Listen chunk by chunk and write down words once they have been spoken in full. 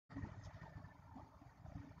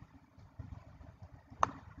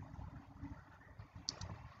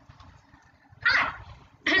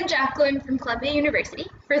Jacqueline from Columbia University.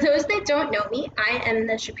 For those that don't know me, I am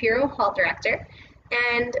the Shapiro Hall Director.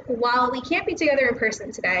 And while we can't be together in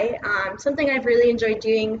person today, something I've really enjoyed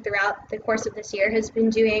doing throughout the course of this year has been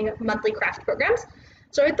doing monthly craft programs.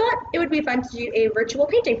 So I thought it would be fun to do a virtual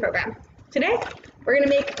painting program. Today, we're going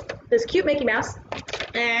to make this cute Mickey Mouse,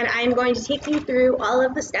 and I'm going to take you through all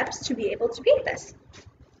of the steps to be able to paint this.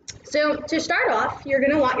 So to start off, you're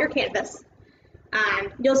going to want your canvas.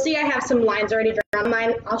 You'll see I have some lines already drawn on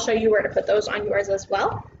mine. I'll show you where to put those on yours as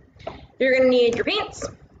well. You're going to need your paints.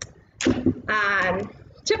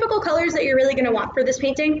 Typical colors that you're really going to want for this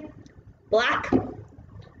painting: black,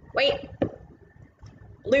 white,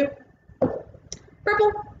 blue,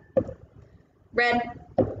 purple, red,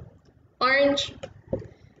 orange,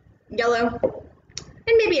 yellow,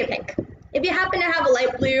 and maybe a pink. If you happen to have a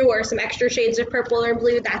light blue or some extra shades of purple or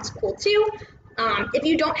blue, that's cool too. If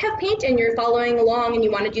you don't have paint and you're following along and you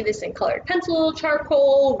want to do this in colored pencil,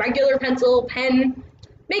 charcoal, regular pencil, pen,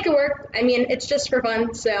 make it work. I mean, it's just for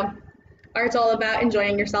fun, so art's all about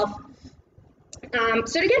enjoying yourself.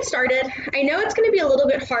 So to get started, I know it's going to be a little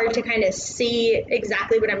bit hard to kind of see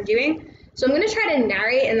exactly what I'm doing, so I'm going to try to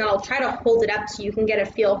narrate and then I'll try to hold it up so you can get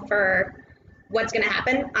a feel for what's going to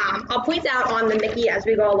happen. I'll point out on the Mickey as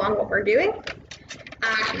we go along what we're doing.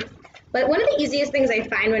 But one of the easiest things I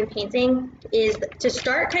find when painting is to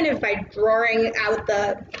start kind of by drawing out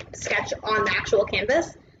the sketch on the actual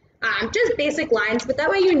canvas. Just basic lines, but that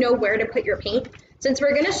way you know where to put your paint. Since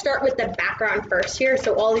we're going to start with the background first here,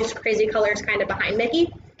 so all these crazy colors kind of behind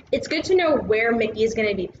Mickey, it's good to know where Mickey is going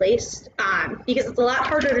to be placed because it's a lot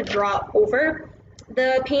harder to draw over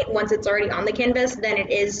the paint once it's already on the canvas than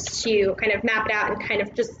it is to kind of map it out and kind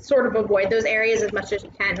of just sort of avoid those areas as much as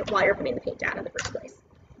you can while you're putting the paint down in the first place.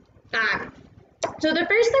 So the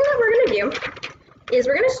first thing that we're going to do is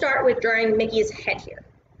we're going to start with drawing Mickey's head here.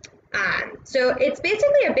 So it's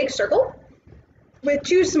basically a big circle with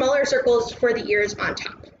two smaller circles for the ears on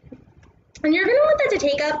top. And you're going to want that to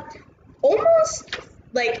take up almost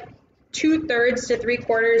like 2/3 to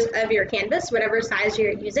 3/4 of your canvas, whatever size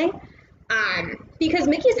you're using, because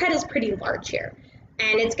Mickey's head is pretty large here,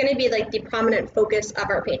 and it's going to be like the prominent focus of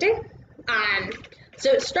our painting.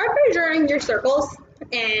 So start by drawing your circles,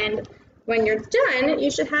 and when you're done,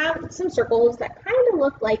 you should have some circles that kind of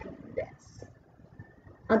look like this.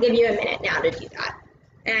 I'll give you a minute now to do that.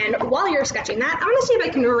 And while you're sketching that, I'm going to see if I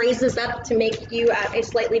can raise this up to make you at a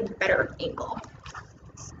slightly better angle.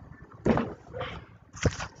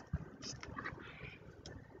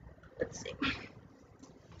 Let's see.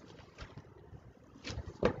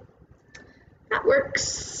 That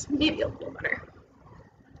works maybe a little better.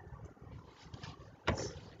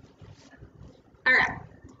 All right,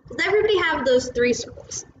 does everybody have those 3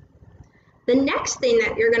 circles? The next thing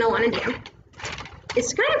that you're going to want to do is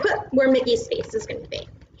to kind of put where Mickey's face is going to be.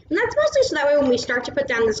 And that's mostly so that way when we start to put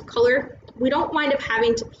down this color, we don't wind up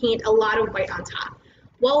having to paint a lot of white on top.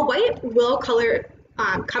 While white will cover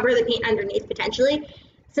the paint underneath potentially,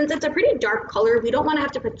 since it's a pretty dark color, we don't want to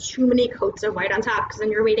have to put too many coats of white on top because then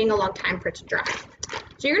you're waiting a long time for it to dry.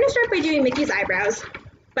 So you're going to start by doing Mickey's eyebrows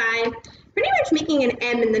by pretty much making an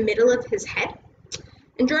M in the middle of his head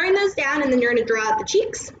and drawing those down, and then you're going to draw out the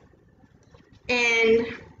cheeks and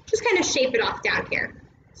just kind of shape it off down here.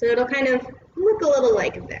 So it'll kind of look a little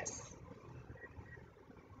like this.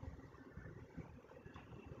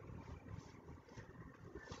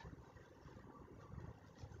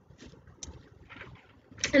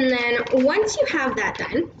 And then once you have that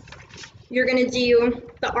done, you're going to do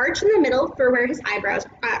the arch in the middle for where his eyebrows,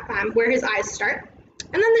 where his eyes start,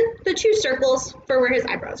 and then the 2 circles for where his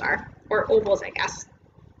eyebrows are, or ovals, I guess.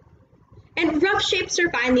 And rough shapes are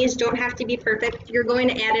fine. These don't have to be perfect. You're going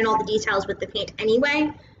to add in all the details with the paint anyway.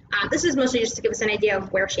 This is mostly just to give us an idea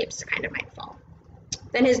of where shapes kind of might fall.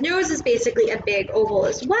 Then his nose is basically a big oval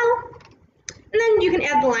as well. And then you can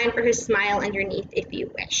add the line for his smile underneath if you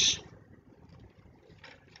wish.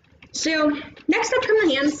 So next up come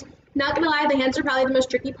the hands. Not gonna lie, the hands are probably the most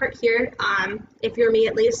tricky part here. If you're me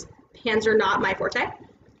at least, hands are not my forte.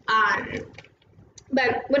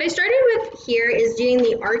 But what I started with here is doing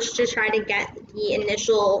the arch to try to get the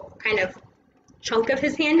initial kind of chunk of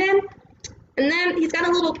his hand in. And then he's got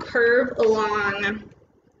a little curve along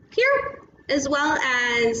here, as well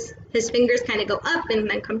as his fingers kind of go up and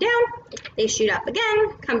then come down. They shoot up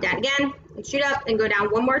again, come down again, and shoot up and go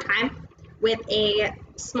down one more time with a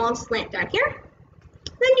small slant down here.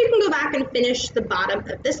 Then you can go back and finish the bottom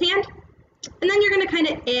of this hand. And then you're going to kind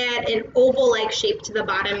of add an oval-like shape to the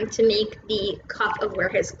bottom to make the cuff of where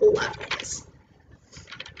his glove is.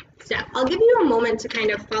 So I'll give you a moment to kind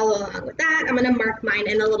of follow along with that. I'm going to mark mine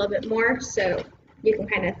in a little bit more so you can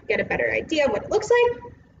kind of get a better idea of what it looks like.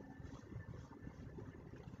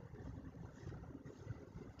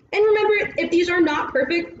 if these are not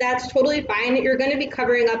perfect, that's totally fine. You're going to be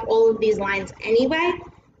covering up all of these lines anyway.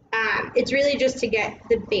 It's really just to get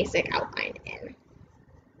the basic outline in.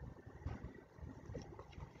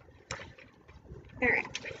 All right,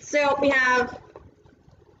 so we have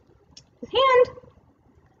his hand.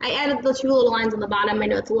 I added the 2 little lines on the bottom. I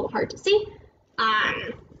know it's a little hard to see.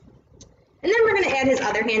 And then we're going to add his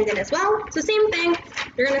other hand in as well. So same thing,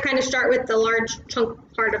 you're going to kind of start with the large chunk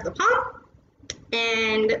part of the palm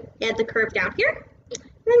and add the curve down here. And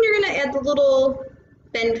then you're going to add the little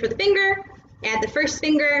bend for the finger, add the first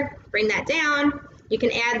finger, bring that down. You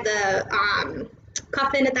can add the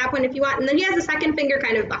cuff in at that point if you want. And then he has the second finger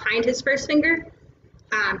kind of behind his first finger.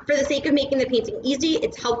 For the sake of making the painting easy,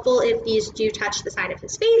 it's helpful if these do touch the side of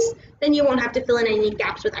his face, then you won't have to fill in any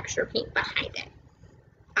gaps with extra paint behind it.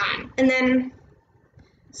 And then,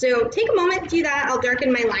 so take a moment to do that. I'll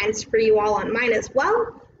darken my lines for you all on mine as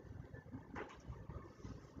well.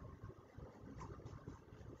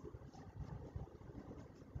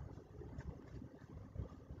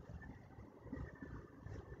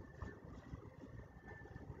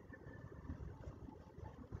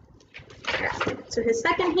 So his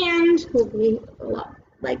second hand will be a lot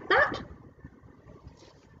like that.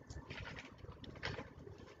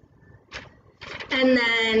 And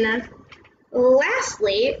then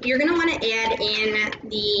lastly, you're going to want to add in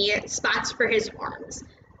the spots for his arms.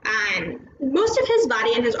 Most of his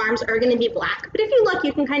body and his arms are going to be black, but if you look,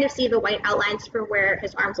 you can kind of see the white outlines for where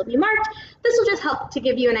his arms will be marked. This will just help to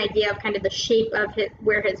give you an idea of kind of the shape of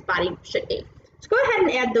where his body should be. So go ahead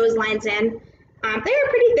and add those lines in. They are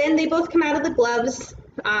pretty thin. They both come out of the gloves.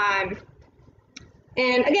 And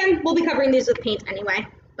again, we'll be covering these with paint anyway,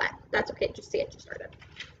 but that's okay just to get you started.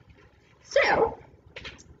 So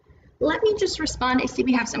let me just respond. I see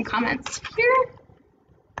we have some comments here.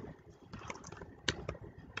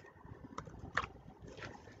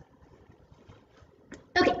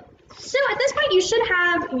 Okay, so at this point you should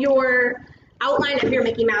have your outline of your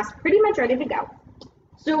Mickey Mouse pretty much ready to go.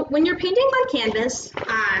 So when you're painting on canvas,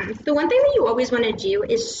 the one thing that you always want to do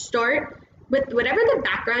is start with whatever the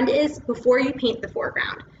background is before you paint the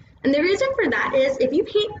foreground. And the reason for that is if you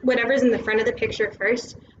paint whatever's in the front of the picture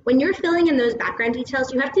first, when you're filling in those background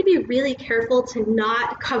details, you have to be really careful to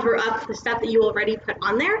not cover up the stuff that you already put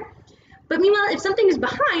on there. But meanwhile, if something is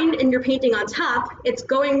behind and you're painting on top, it's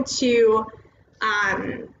going to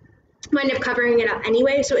wind up covering it up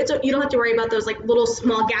anyway. So you don't have to worry about those like little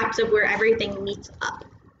small gaps of where everything meets up.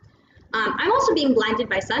 I'm also being blinded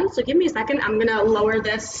by sun, so give me a second. I'm gonna lower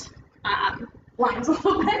this lines a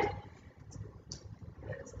little bit.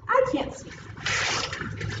 I can't see.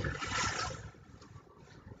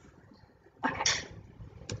 Okay,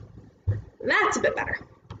 that's a bit better.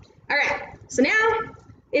 All right, so now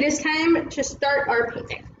it is time to start our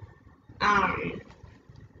painting.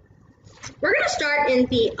 We're gonna start in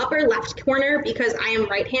the upper left corner because I am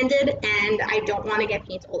right-handed and I don't wanna get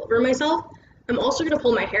paint all over myself. I'm also gonna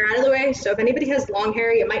pull my hair out of the way, so if anybody has long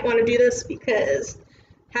hair, you might wanna do this because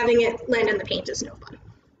having it land in the paint is no fun.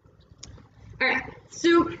 All right,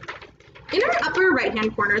 so in our upper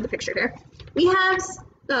right-hand corner of the picture here, we have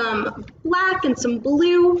some black and some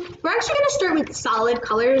blue. We're actually gonna start with solid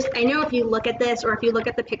colors. I know if you look at this or if you look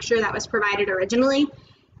at the picture that was provided originally,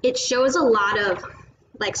 it shows a lot of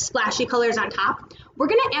like splashy colors on top. We're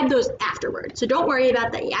gonna add those afterwards, so don't worry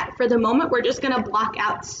about that yet. For the moment, we're just gonna block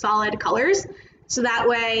out solid colors, so that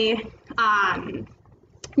way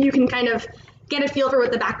you can kind of get a feel for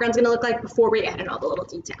what the background's gonna look like before we add in all the little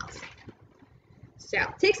details. So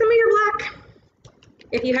take some of your black.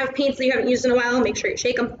 If you have paints that you haven't used in a while, make sure you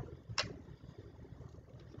shake them.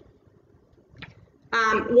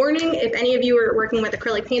 Warning, if any of you are working with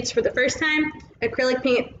acrylic paints for the first time, acrylic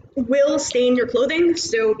paint will stain your clothing,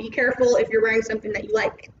 so be careful if you're wearing something that you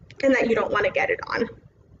like and that you don't want to get it on.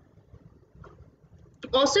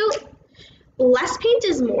 Also, less paint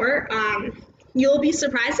is more. You'll be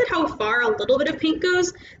surprised at how far a little bit of paint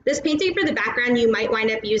goes. This painting for the background, you might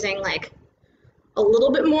wind up using like a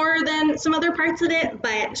little bit more than some other parts of it,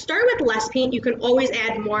 but start with less paint. You can always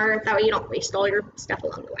add more, that way you don't waste all your stuff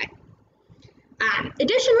along the way.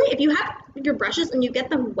 Additionally, if you have your brushes and you get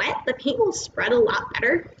them wet, the paint will spread a lot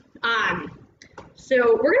better.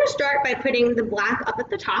 So we're gonna start by putting the black up at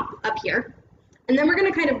the top, up here, and then we're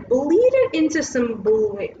gonna kind of bleed it into some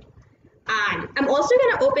blue. I'm also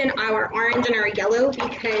gonna open our orange and our yellow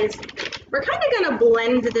because we're kind of gonna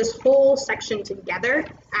blend this whole section together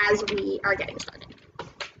as we are getting started.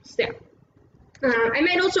 So I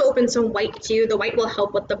might also open some white too. The white will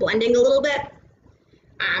help with the blending a little bit.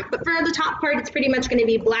 But for the top part, it's pretty much going to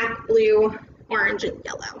be black, blue, orange, and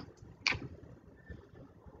yellow.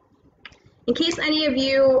 In case any of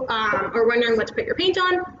you are wondering what to put your paint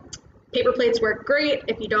on, paper plates work great.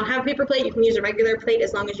 If you don't have a paper plate, you can use a regular plate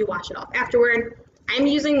as long as you wash it off afterward. I'm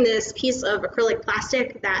using this piece of acrylic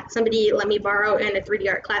plastic that somebody let me borrow in a 3D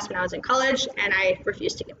art class when I was in college, and I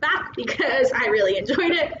refused to give back because I really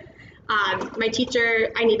enjoyed it. My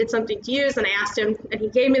teacher, I needed something to use, and I asked him, and he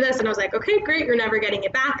gave me this, and I was like, okay, great, you're never getting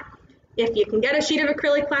it back. If you can get a sheet of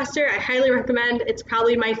acrylic plaster, I highly recommend. It's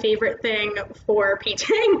probably my favorite thing for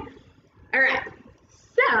painting. All right,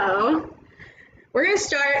 so we're gonna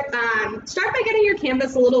start by getting your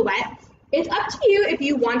canvas a little wet. It's up to you if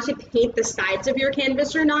you want to paint the sides of your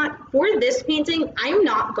canvas or not. For this painting, I'm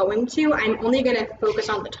not going to. I'm only gonna focus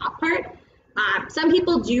on the top part. Some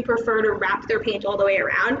people do prefer to wrap their paint all the way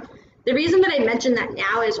around. The reason that I mention that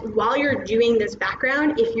now is while you're doing this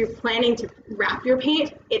background, if you're planning to wrap your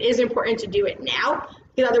paint, it is important to do it now,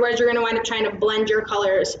 because otherwise you're gonna wind up trying to blend your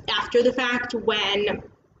colors after the fact when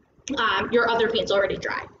your other paint's already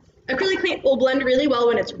dry. Acrylic paint will blend really well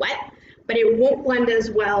when it's wet, but it won't blend as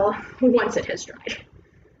well once it has dried.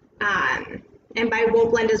 And by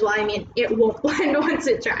won't blend as well, I mean it won't blend once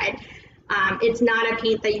it's dried. It's not a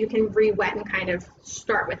paint that you can re-wet and kind of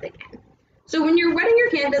start with again. So when you're wetting your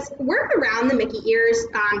canvas, work around the Mickey ears,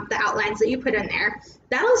 the outlines that you put in there.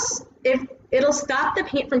 It'll stop the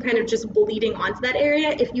paint from kind of just bleeding onto that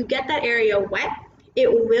area. If you get that area wet, it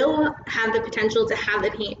will have the potential to have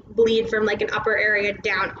the paint bleed from like an upper area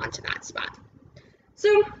down onto that spot.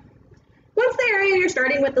 So once the area you're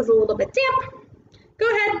starting with is a little bit damp, go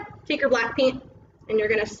ahead, take your black paint, and you're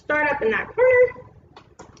gonna start up in that corner.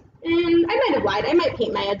 And I might have lied, I might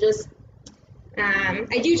paint my edges.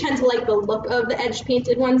 I do tend to like the look of the edge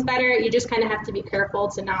painted ones better. You just kind of have to be careful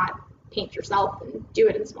to not paint yourself and do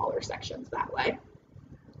it in smaller sections that way.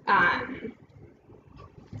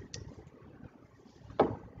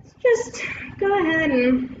 Just go ahead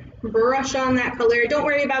and brush on that color. Don't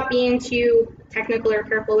worry about being too technical or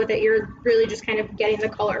careful with it. You're really just kind of getting the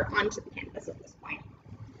color onto the canvas at this point.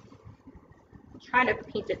 Try to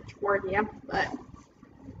paint it toward you, but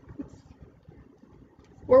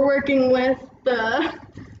we're working with the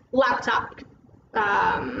laptop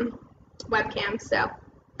webcam, so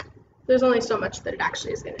there's only so much that it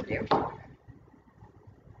actually is going to do.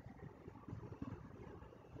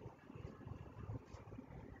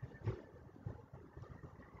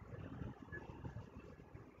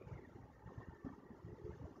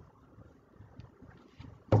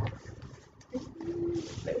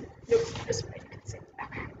 Nope, this way.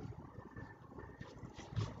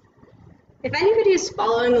 If anybody is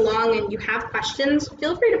following along and you have questions,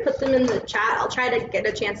 feel free to put them in the chat. I'll try to get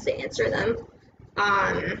a chance to answer them.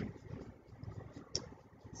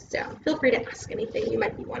 So feel free to ask anything you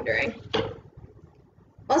might be wondering.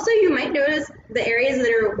 Also, you might notice the areas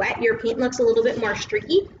that are wet, your paint looks a little bit more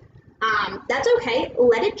streaky. That's okay,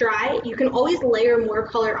 let it dry. You can always layer more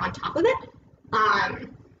color on top of it.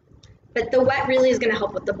 But the wet really is gonna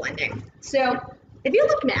help with the blending. So if you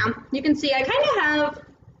look now, you can see I kind of have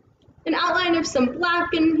an outline of some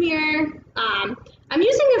black in here. I'm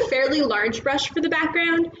using a fairly large brush for the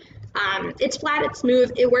background. It's flat, it's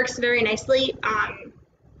smooth, it works very nicely.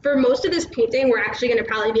 For most of this painting, we're actually gonna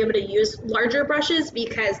probably be able to use larger brushes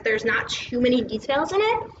because there's not too many details in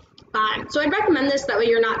it. So I'd recommend this, that way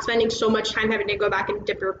you're not spending so much time having to go back and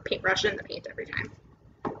dip your paintbrush in the paint every time.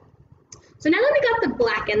 So now that we got the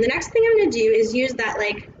black in, the next thing I'm gonna do is use that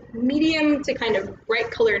like medium to kind of bright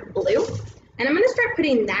colored blue. And I'm gonna start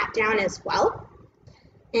putting that down as well.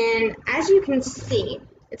 And as you can see,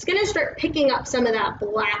 it's gonna start picking up some of that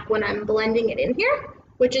black when I'm blending it in here,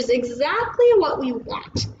 which is exactly what we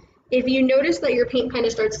want. If you notice that your paint kind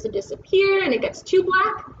of starts to disappear and it gets too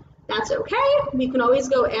black, that's okay. We can always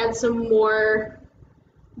go add some more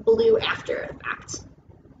blue after the fact.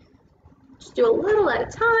 Just do a little at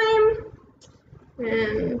a time.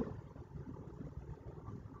 And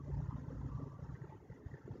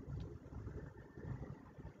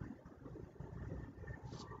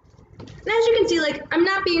as you can see, like, I'm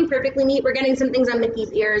not being perfectly neat. We're getting some things on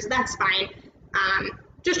Mickey's ears. That's fine.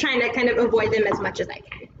 Just trying to kind of avoid them as much as I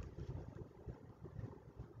can.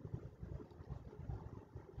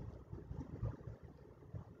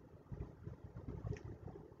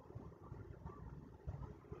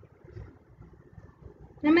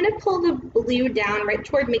 I'm going to pull the blue down right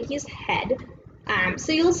toward Mickey's head.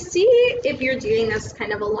 So you'll see if you're doing this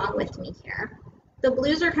kind of along with me here. The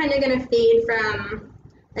blues are kind of going to fade from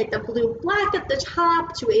like the blue black at the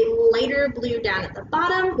top to a lighter blue down at the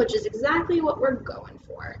bottom, which is exactly what we're going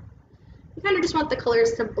for. You kind of just want the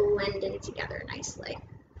colors to blend in together nicely.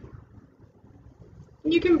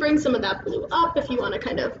 You can bring some of that blue up if you want to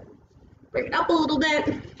kind of bring it up a little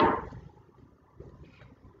bit.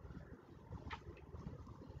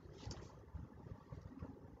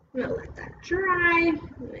 I'm gonna let that dry.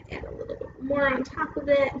 I'm gonna add a little bit more on top of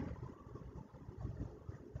it.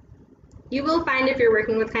 You will find if you're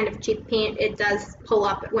working with kind of cheap paint, it does pull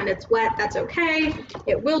up when it's wet. That's okay.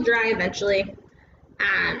 It will dry eventually.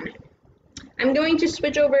 I'm going to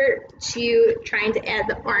switch over to trying to add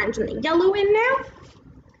the orange and the yellow in now.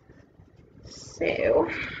 So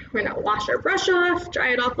we're gonna wash our brush off, dry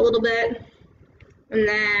it off a little bit, and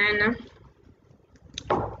then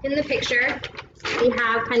in the picture, we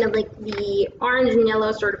have kind of like the orange and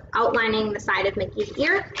yellow sort of outlining the side of Mickey's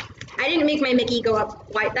ear. I didn't make my Mickey go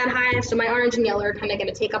up quite that high, so my orange and yellow are kind of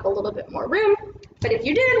going to take up a little bit more room. But if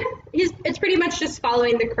you did, it's pretty much just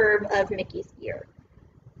following the curve of Mickey's ear.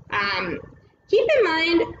 Keep in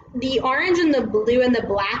mind, the orange and the blue and the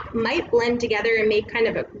black might blend together and make kind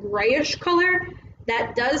of a grayish color.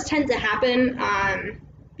 That does tend to happen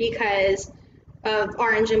because of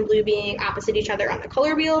orange and blue being opposite each other on the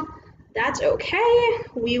color wheel. That's okay.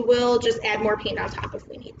 We will just add more paint on top if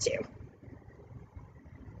we need to.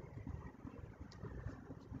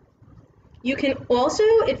 You can also,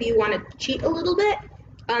 if you want to cheat a little bit,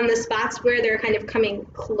 on the spots where they're kind of coming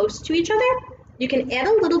close to each other, you can add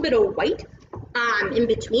a little bit of white in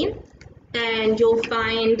between, and you'll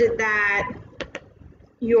find that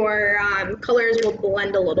your colors will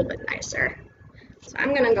blend a little bit nicer. So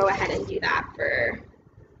I'm going to go ahead and do that for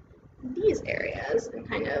these areas and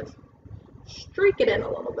kind of streak it in a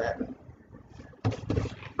little bit.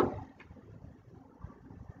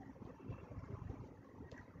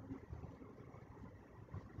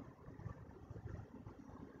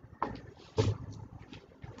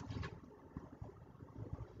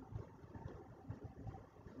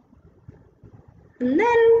 And then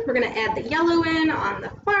we're going to add the yellow in on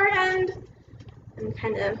the far end and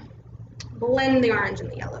kind of blend the orange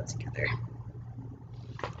and the yellow together.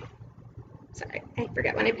 Sorry, I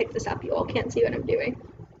forget when I pick this up, you all can't see what I'm doing.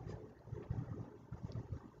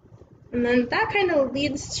 And then that kind of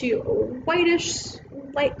leads to a whitish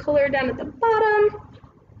light color down at the bottom.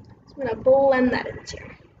 So I'm going to blend that in too.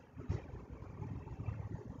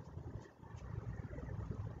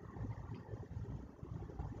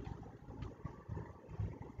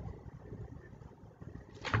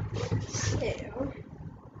 So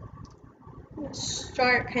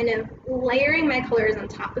start kind of layering my colors on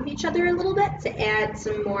top of each other a little bit to add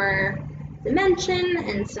some more dimension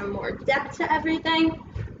and some more depth to everything.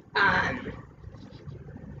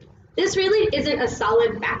 This really isn't a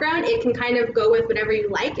solid background. It can kind of go with whatever you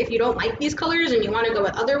like. If you don't like these colors and you want to go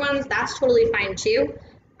with other ones, that's totally fine too.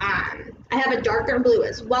 I have a darker blue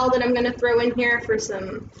as well that I'm going to throw in here for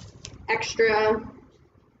some extra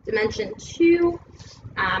dimension too.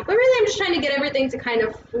 But really I'm just trying to get everything to kind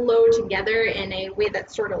of flow together in a way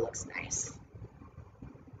that sort of looks nice.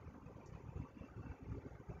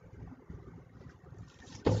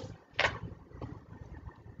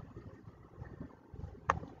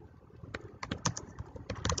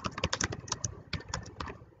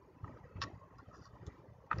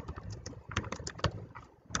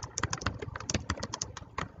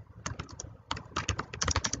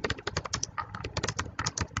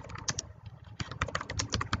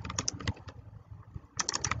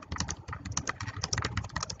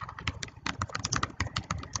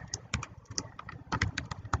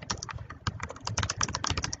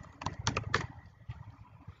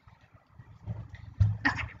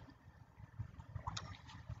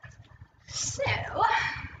 So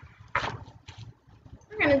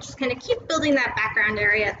we're going to just kind of keep building that background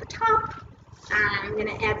area at the top. I'm going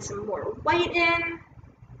to add some more white in.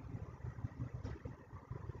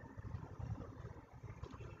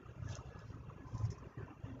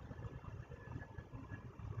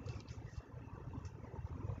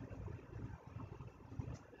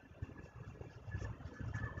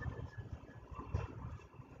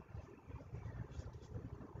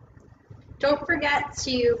 Don't forget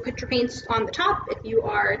to put your paints on the top if you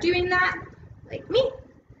are doing that, like me.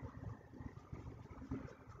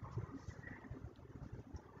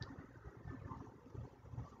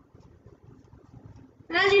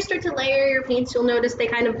 And as you start to layer your paints, you'll notice they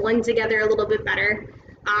kind of blend together a little bit better.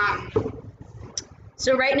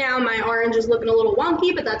 So right now my orange is looking a little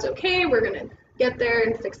wonky, but that's okay. We're gonna get there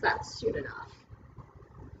and fix that soon enough.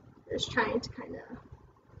 Just trying to kind of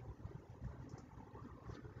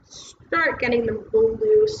start getting the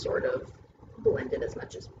blue sort of blended as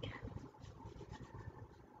much as we can.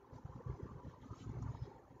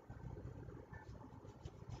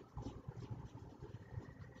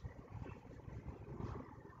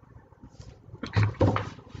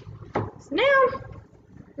 So now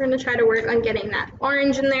we're going to try to work on getting that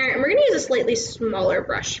orange in there, and we're going to use a slightly smaller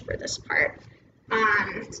brush for this part.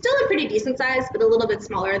 Still a pretty decent size, but a little bit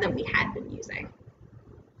smaller than we had been using.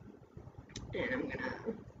 And I'm gonna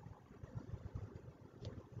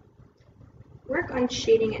work on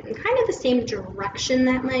shading it in kind of the same direction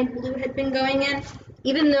that my blue had been going in.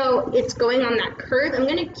 Even though it's going on that curve, I'm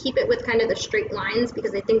gonna keep it with kind of the straight lines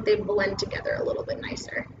because I think they blend together a little bit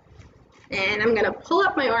nicer. And I'm gonna pull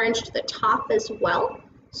up my orange to the top as well,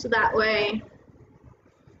 so that way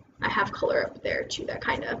I have color up there too that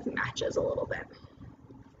kind of matches a little bit.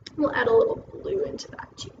 We'll add a little blue into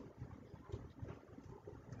that too.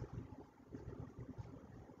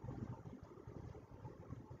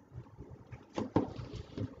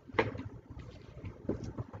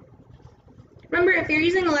 Remember, if you're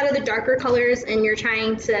using a lot of the darker colors and you're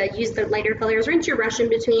trying to use the lighter colors, rinse your brush in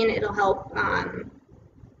between. It'll help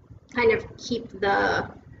kind of keep the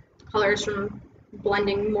colors from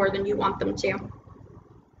blending more than you want them to.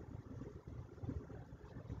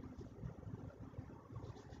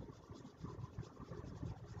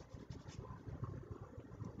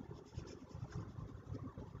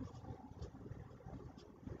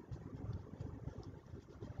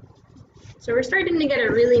 So we're starting to get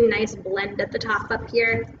a really nice blend at the top up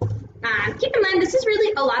here. Keep in mind, this is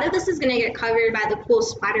really, a lot of this is gonna get covered by the cool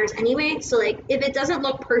splatters anyway, so like if it doesn't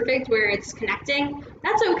look perfect where it's connecting,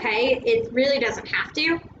 that's okay, it really doesn't have to.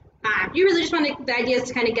 You really just want to, the idea is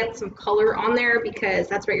to kind of get some color on there because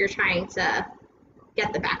that's what you're trying to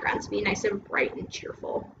get the background to be nice and bright and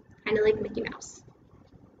cheerful, kind of like Mickey Mouse.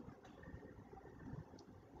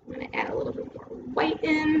 I'm gonna add a little bit more white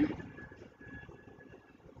in.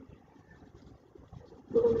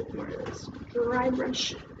 A little bit more of this dry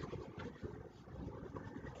brush.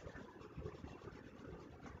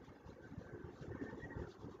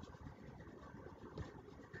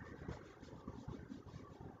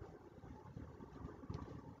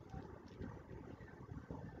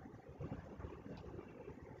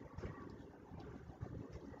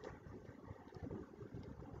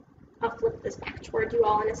 I'll flip this back toward you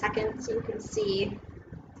all in a second so you can see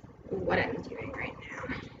what I'm doing right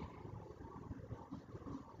now.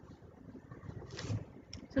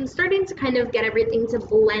 So I'm starting to kind of get everything to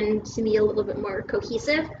blend to be a little bit more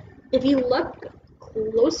cohesive. If you look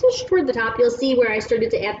closest toward the top, you'll see where I started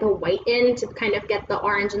to add the white in to kind of get the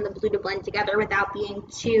orange and the blue to blend together without being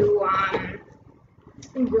too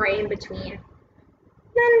gray in between.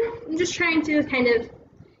 Then I'm just trying to kind of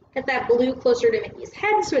get that blue closer to Mickey's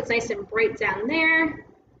head so it's nice and bright down there.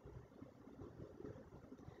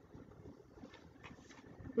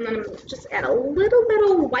 And then I'm going to just add a little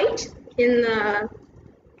bit of white in the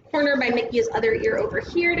corner by Mickey's other ear over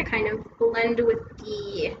here to kind of blend with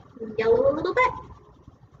the yellow a little bit.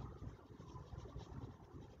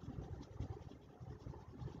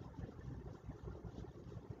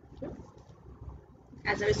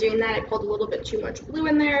 As I was doing that, I pulled a little bit too much blue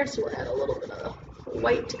in there, so we'll add a little bit of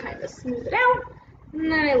white to kind of smooth it out.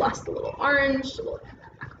 And then I lost a little orange, so we'll add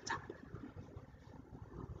that back on top.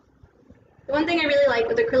 The one thing I really like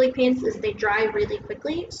with acrylic paints is they dry really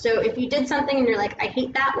quickly. So if you did something and you're like, I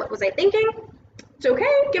hate that, what was I thinking? It's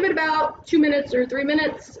okay, give it about 2 minutes or 3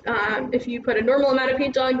 minutes. If you put a normal amount of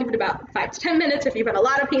paint on, give it about 5 to 10 minutes if you put a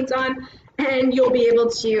lot of paint on, and you'll be able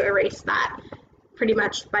to erase that pretty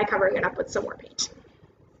much by covering it up with some more paint.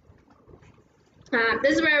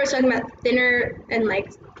 This is where I was talking about thinner and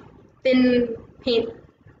like thin paint.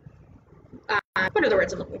 What are the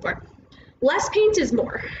words I'm looking for? Less paint is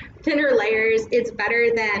more. Thinner layers, it's better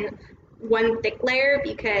than one thick layer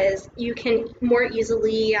because you can more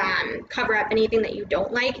easily cover up anything that you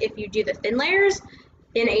don't like if you do the thin layers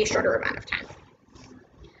in a shorter amount of time.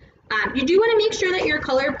 You do want to make sure that your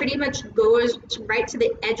color pretty much goes right to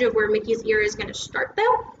the edge of where Mickey's ear is going to start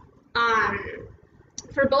though.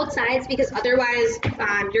 For both sides, because otherwise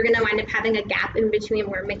you're going to wind up having a gap in between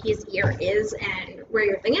where Mickey's ear is and where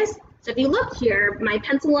your thing is. So if you look here, my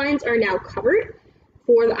pencil lines are now covered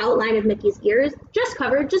for the outline of Mickey's ears. Just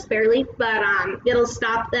covered, just barely, but it'll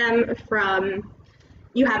stop them from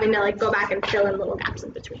you having to like go back and fill in little gaps in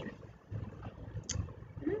between.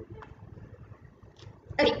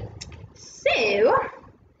 Okay, so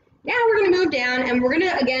now we're going to move down and we're going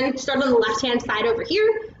to again start on the left-hand side over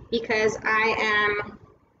here because I am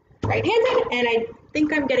right-handed and I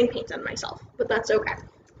think I'm getting paint on myself, but that's okay.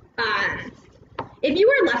 If you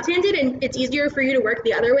are left-handed and it's easier for you to work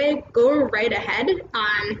the other way, go right ahead.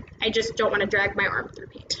 I just don't want to drag my arm through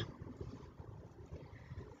paint.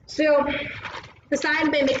 So the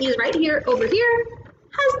side by Mickey's right here, over here,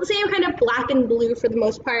 has the same kind of black and blue for the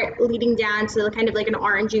most part, leading down to kind of like an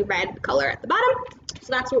orangey red color at the bottom.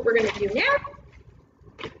 So that's what we're going to do now.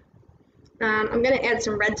 I'm going to add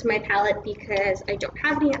some red to my palette because I don't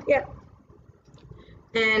have any yet.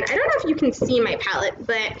 And I don't know if you can see my palette,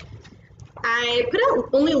 but I put out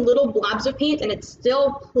only little blobs of paint and it's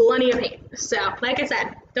still plenty of paint. So like I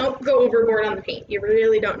said, don't go overboard on the paint. You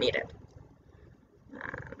really don't need it.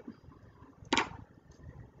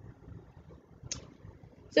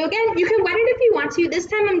 So again, you can wet it if you want to. This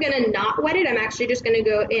time I'm gonna not wet it. I'm actually just gonna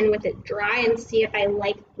go in with it dry and see if I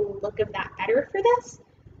like the look of that better for this.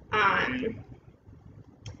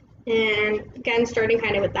 And again, starting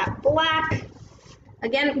kind of with that black.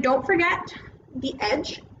 Again, don't forget the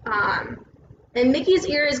edge. And Mickey's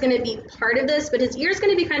ear is going to be part of this, but his ear is going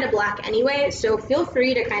to be kind of black anyway, so feel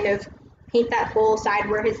free to kind of paint that whole side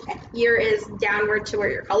where his ear is downward to where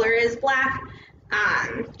your color is black,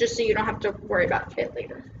 just so you don't have to worry about it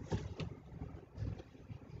later.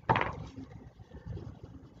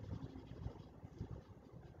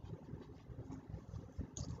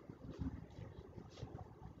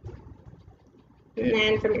 And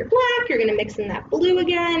then from your black, you're going to mix in that blue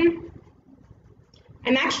again.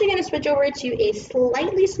 I'm actually going to switch over to a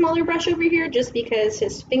slightly smaller brush over here just because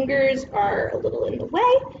his fingers are a little in the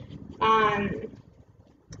way.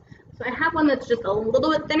 So I have one that's just a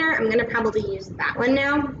little bit thinner. I'm going to probably use that one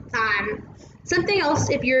now. Something else,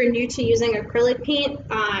 if you're new to using acrylic paint,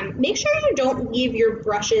 make sure you don't leave your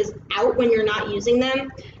brushes out when you're not using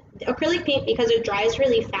them. Acrylic paint, because it dries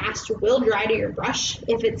really fast, will dry to your brush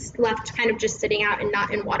if it's left kind of just sitting out and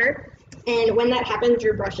not in water. And when that happens,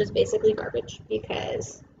 your brush is basically garbage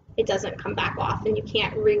because it doesn't come back off and you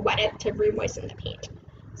can't re-wet it to re-moisten the paint.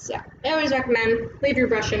 So I always recommend leave your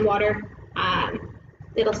brush in water.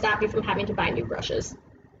 It'll stop you from having to buy new brushes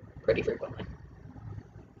pretty frequently.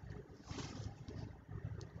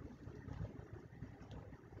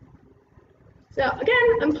 So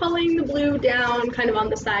again, I'm pulling the blue down kind of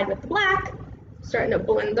on the side with the black, starting to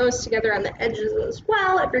blend those together on the edges as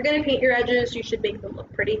well. If you're going to paint your edges, you should make them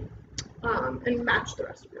look pretty. And match the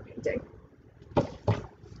rest of your painting.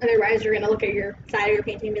 Otherwise, you're going to look at your side of your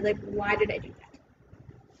painting and be like, why did I do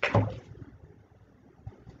that?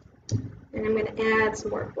 And I'm going to add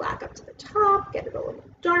some more black up to the top, get it a little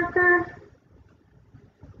darker.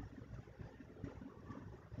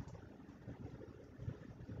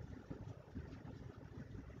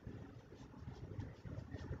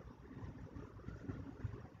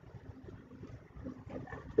 Add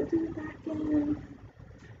that blue back in.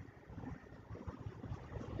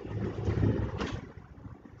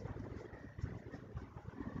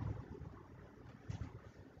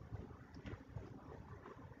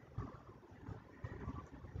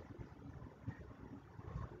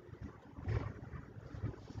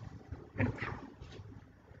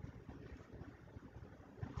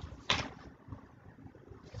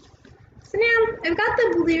 So now I've got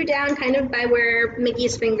the blue down kind of by where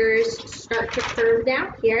Mickey's fingers start to curve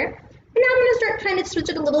down here. And now I'm going to start trying to switch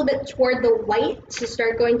it a little bit toward the white to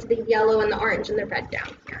start going to the yellow and the orange and the red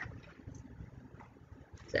down here.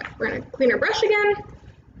 So we're going to clean our brush again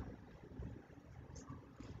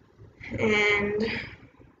and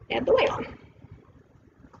add the white on.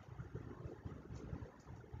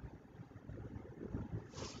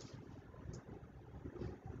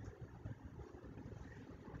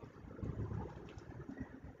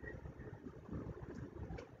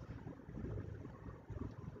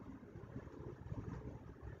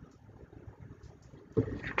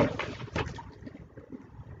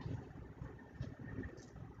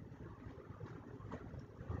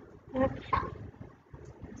 Okay,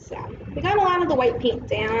 so we got a lot of the white paint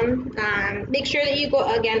down. Make sure that you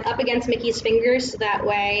go again up against Mickey's fingers so that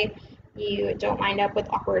way you don't wind up with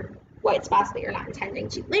awkward white spots that you're not intending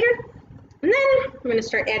to later. And then I'm going to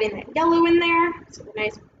start adding that yellow in there, so the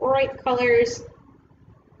nice bright colors.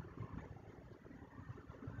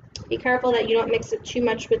 Be careful that you don't mix it too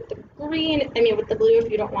much with the green, with the blue if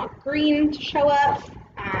you don't want green to show up.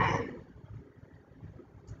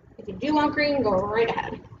 If you do want green, go right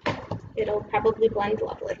ahead. It'll probably blend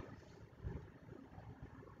lovely.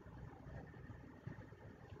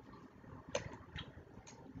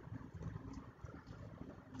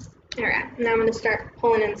 All right, now I'm going to start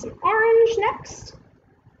pulling in some orange next.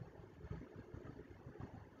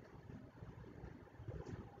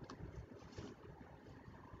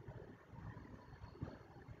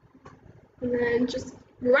 And then just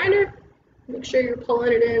reminder, make sure you're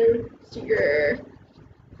pulling it in to your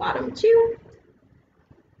bottom two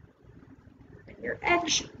and your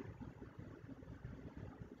edge.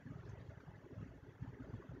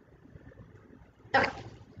 Okay,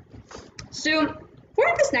 so for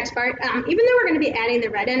this next part, even though we're going to be adding the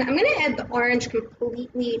red in, I'm going to add the orange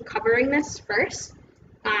completely covering this first.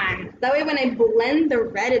 That way when I blend the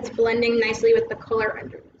red, it's blending nicely with the color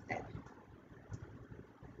underneath it.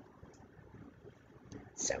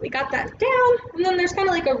 So we got that down, and then there's kind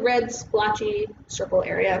of like a red splotchy circle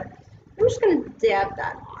area. I'm just going to dab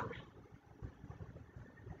that on.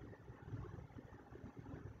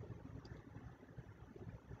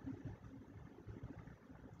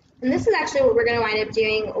 And this is actually what we're going to wind up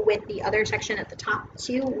doing with the other section at the top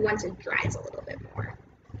too, once it dries a little bit more.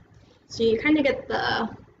 So you kind of get the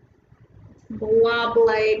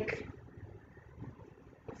blob-like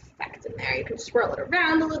effect in there. You can swirl it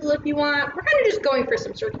around a little if you want. We're kind of just going for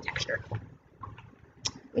some sort of texture.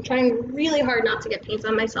 I'm trying really hard not to get paint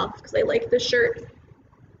on myself because I like this shirt.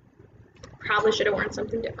 Probably should have worn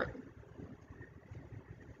something different.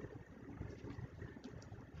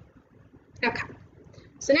 Okay.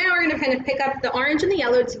 So now we're going to kind of pick up the orange and the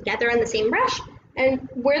yellow together on the same brush, and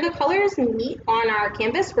where the colors meet on our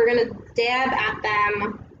canvas, we're going to dab at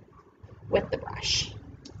them with the brush.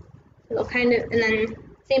 It'll kind of, and then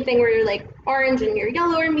same thing where like orange and your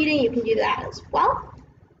yellow are meeting, you can do that as well.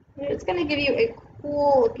 And it's going to give you a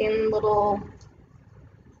cool looking little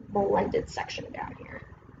blended section down here.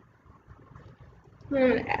 I'm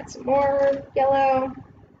going to add some more yellow.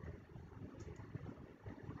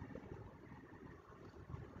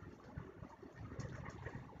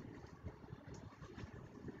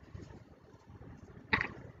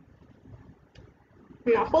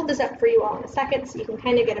 And I'll hold this up for you all in a second so you can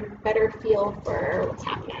kind of get a better feel for what's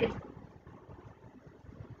happening.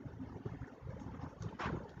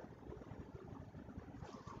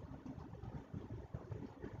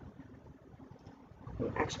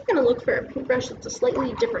 I'm actually going to look for a paintbrush that's a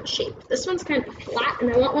slightly different shape. This one's kind of flat,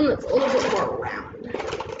 and I want one that's a little bit more round.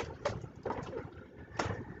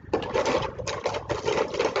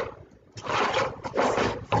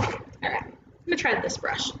 All right, I'm going to try this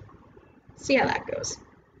brush. See how that goes.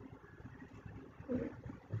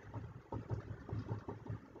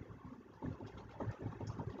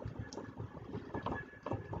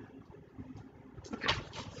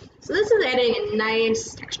 So this is adding a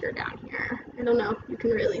nice texture down here. I don't know if you can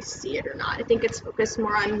really see it or not. I think it's focused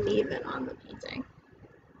more on me than on the painting.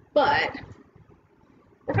 But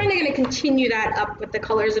we're kind of going to continue that up with the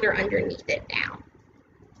colors that are underneath it now.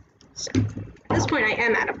 So at this point I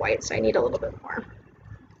am out of white, so I need a little bit more.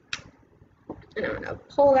 And I'm going to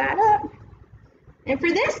pull that up. And for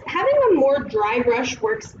this, having a more dry brush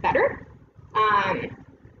works better.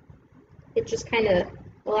 It just kind of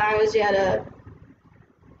allows you to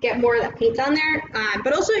get more of that paint on there.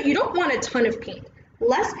 But also, you don't want a ton of paint.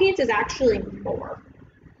 Less paint is actually more.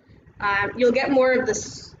 You'll get more of the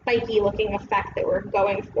spiky looking effect that we're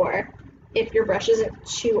going for if your brush isn't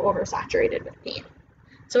too oversaturated with paint.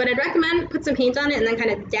 So what I'd recommend, put some paint on it and then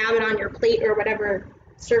kind of dab it on your plate or whatever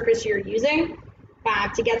surface you're using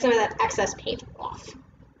to get some of that excess paint off.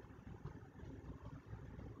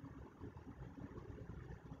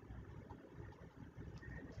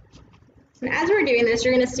 And as we're doing this,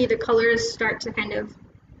 you're going to see the colors start to kind of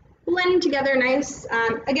blend together nice.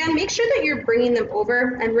 Again, make sure that you're bringing them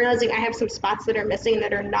over. I'm realizing I have some spots that are missing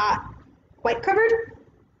that are not quite covered.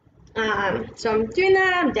 So I'm doing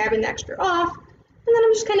that, I'm dabbing the extra off, and then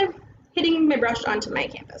I'm just kind of hitting my brush onto my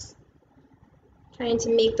canvas. Trying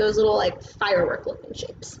to make those little like firework looking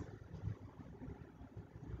shapes.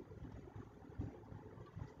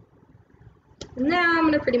 And now I'm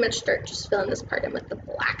going to pretty much start just filling this part in with the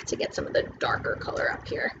black to get some of the darker color up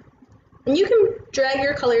here. And you can drag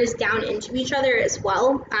your colors down into each other as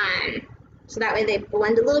well, so that way they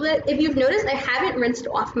blend a little bit. If you've noticed, I haven't rinsed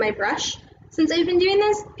off my brush since I've been doing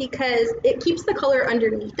this because it keeps the color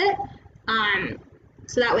underneath it.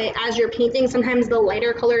 So that way, as you're painting, sometimes the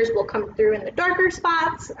lighter colors will come through in the darker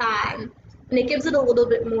spots, and it gives it a little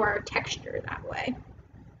bit more texture that way.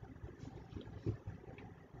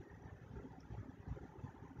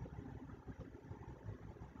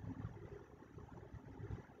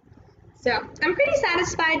 So I'm pretty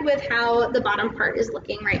satisfied with how the bottom part is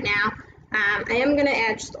looking right now. I am going to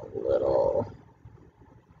add just a little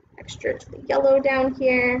extra to the yellow down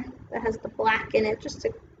here that has the black in it, just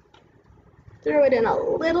to throw it in a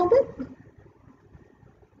little bit.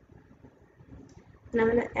 And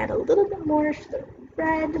I'm going to add a little bit more to the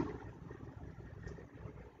red.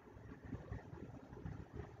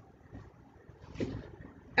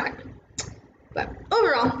 Okay. But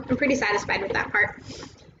overall, I'm pretty satisfied with that part.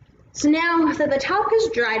 So now that the top has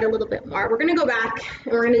dried a little bit more, we're going to go back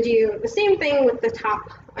and we're going to do the same thing with the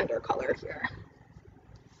top undercolor here.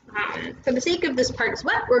 For the sake of this part is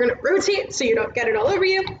wet, we're going to rotate so you don't get it all over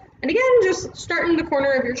you. And again, just start in the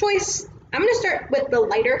corner of your choice. I'm going to start with the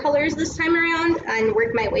lighter colors this time around and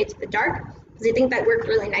work my way to the dark, because I think that worked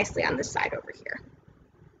really nicely on this side over here.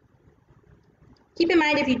 Keep in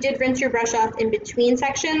mind, if you did rinse your brush off in between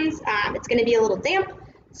sections, it's going to be a little damp.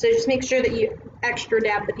 So just make sure that you extra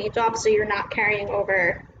dab the paint off so you're not carrying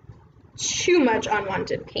over too much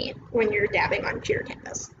unwanted paint when you're dabbing onto your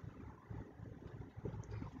canvas.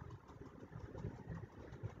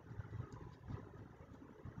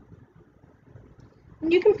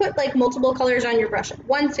 And you can put like multiple colors on your brush at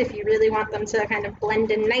once if you really want them to kind of blend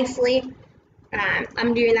in nicely.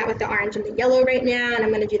 I'm doing that with the orange and the yellow right now, and I'm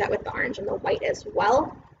going to do that with the orange and the white as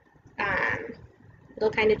well. It'll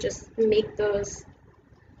kind of just make those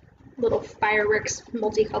little fireworks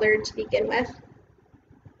multicolored to begin with.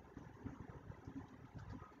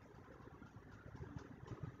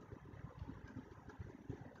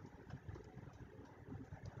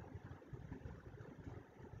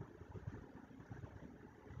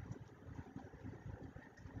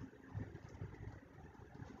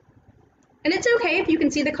 And it's okay if you can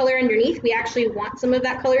see the color underneath. We actually want some of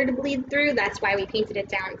that color to bleed through. That's why we painted it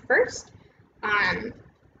down first.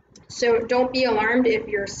 So don't be alarmed if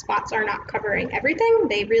your spots are not covering everything.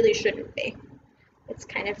 They really shouldn't be. It's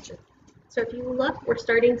kind of just, so if you look, we're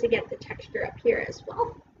starting to get the texture up here as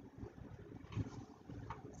well.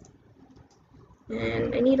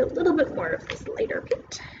 And I need a little bit more of this lighter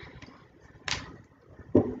paint.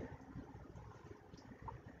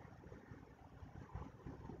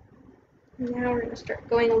 Now we're going to start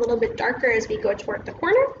going a little bit darker as we go toward the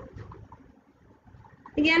corner.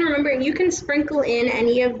 Again, remember, you can sprinkle in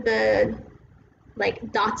any of the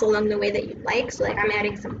like dots along the way that you like. So like I'm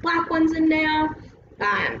adding some black ones in now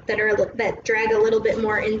that drag a little bit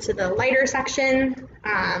more into the lighter section.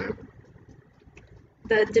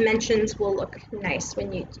 The dimensions will look nice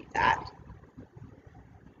when you do that,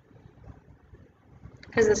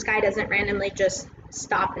 because the sky doesn't randomly just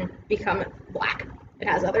stop and become black. It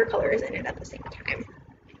has other colors in it at the same time.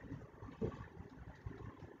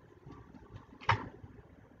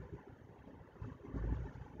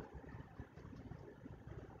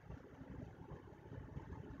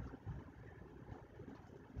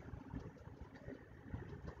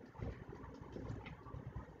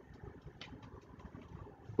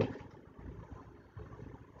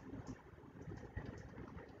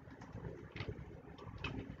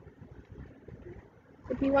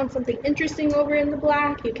 If you want something interesting over in the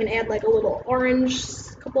black, you can add like a little orange,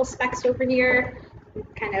 couple specks over here,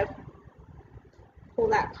 and kind of pull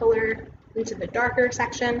that color into the darker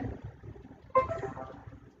section.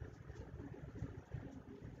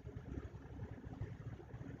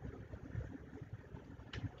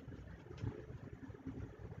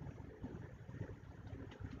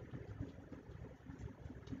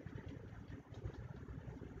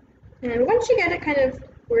 And once you get it kind of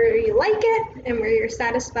where you like it and where you're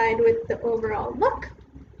satisfied with the overall look,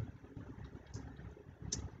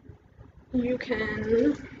 you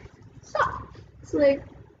can stop. It's like,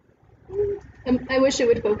 I wish it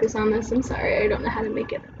would focus on this. I'm sorry, I don't know how to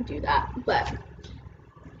make it do that, but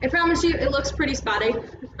I promise you it looks pretty spotty.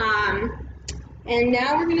 And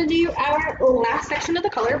now we're gonna do our last section of the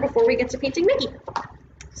color before we get to painting Mickey.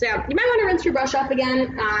 So you might want to rinse your brush off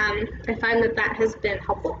again. I find that that has been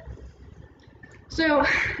helpful. So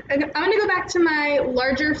I'm going to go back to my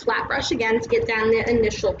larger flat brush again to get down the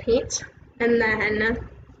initial paint, and then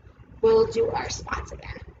we'll do our spots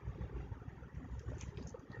again.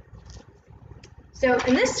 So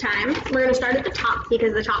in this time, we're going to start at the top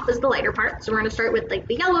because the top is the lighter part. So we're going to start with like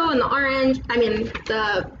the yellow and the orange,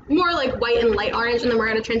 the more like white and light orange, and then we're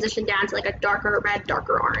going to transition down to like a darker red,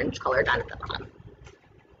 darker orange color down at the bottom.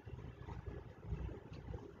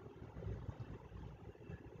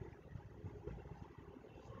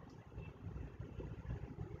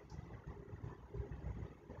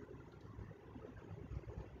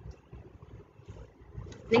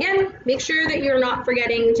 And again, make sure that you're not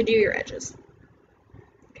forgetting to do your edges,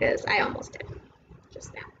 because I almost did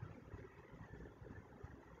just now.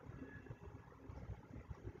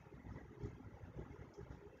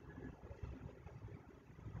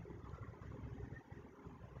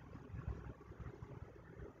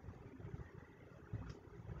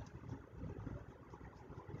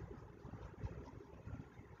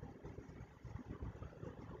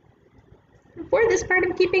 For this part,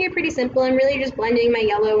 I'm keeping it pretty simple. I'm really just blending my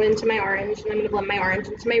yellow into my orange, and I'm going to blend my orange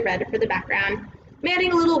into my red for the background. I'm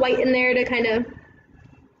adding a little white in there to kind of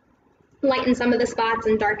lighten some of the spots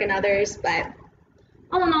and darken others, but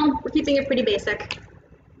all in all, we're keeping it pretty basic.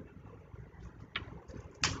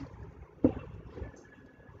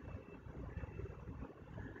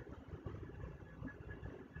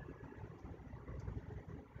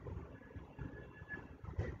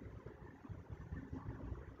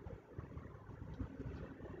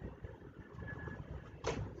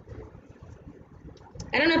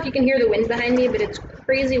 I don't know if you can hear the wind behind me, but it's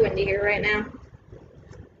crazy windy here right now.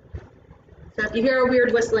 So if you hear a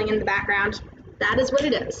weird whistling in the background, that is what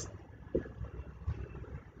it is.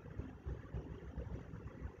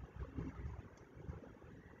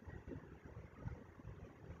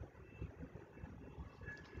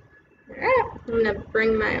 Alright, I'm going to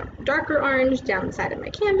bring my darker orange down the side of my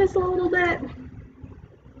canvas a little bit.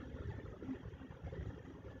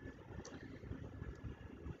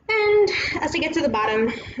 And as I get to the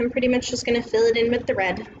bottom, I'm pretty much just going to fill it in with the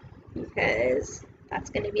red because that's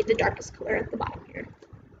going to be the darkest color at the bottom here.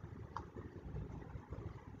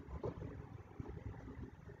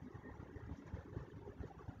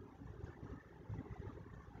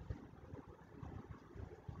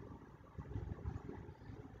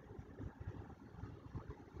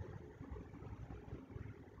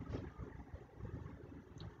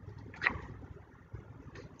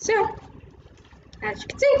 So, as you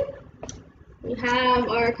can see, we have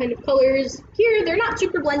our kind of colors here. They're not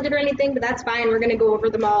super blended or anything, but that's fine. We're going to go over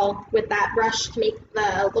them all with that brush to make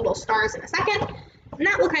the little stars in a second, and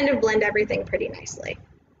that will kind of blend everything pretty nicely.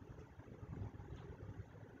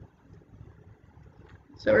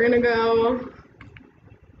 So we're going to go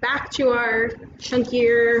back to our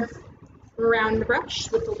chunkier round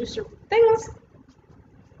brush with the looser things.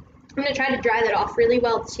 I'm going to try to dry that off really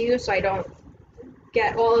well too, so I don't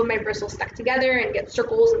get all of my bristles stuck together and get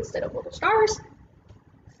circles instead of little stars.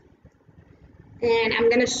 And I'm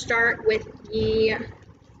going to start with the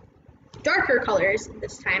darker colors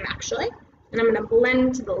this time actually, and I'm going to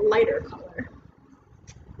blend to the lighter color.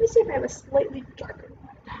 Let me see if I have a slightly darker one.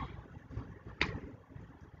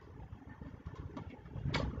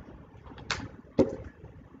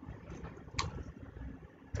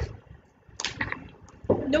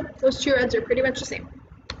 Nope, those two reds are pretty much the same,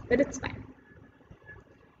 but it's fine.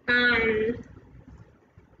 I'm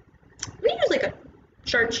gonna use like a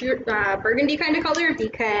chartreuse burgundy kind of color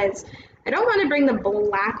because I don't want to bring the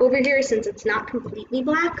black over here since it's not completely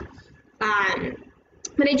black.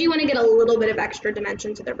 But I do want to get a little bit of extra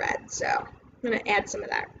dimension to the red, so I'm going to add some of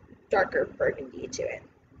that darker burgundy to it.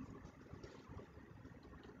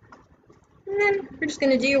 And then we're just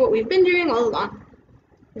going to do what we've been doing all along,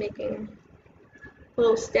 making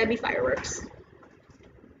little stabby fireworks.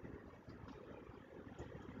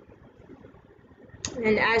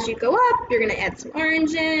 And as you go up, you're going to add some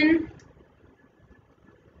orange in.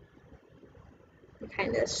 And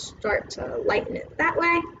kind of start to lighten it that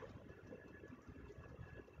way.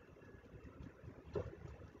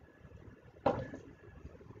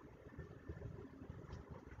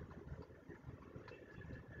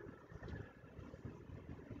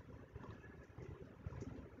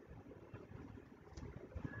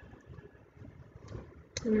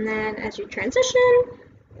 And then as you transition,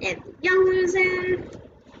 add the yellows in.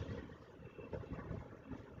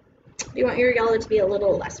 If you want your yellow to be a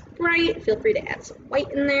little less bright, feel free to add some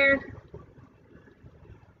white in there.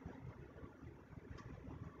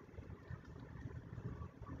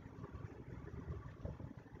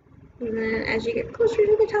 And then as you get closer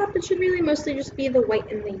to the top, it should really mostly just be the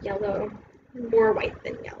white and the yellow, more white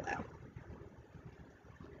than yellow.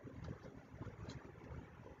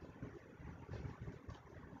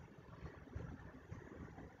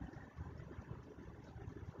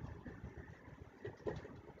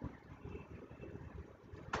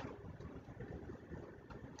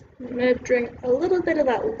 I'm going to bring a little bit of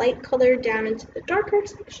that light color down into the darker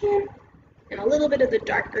section and a little bit of the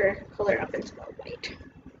darker color up into the white.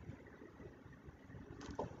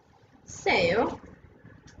 So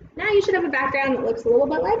now you should have a background that looks a little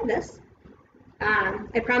bit like this.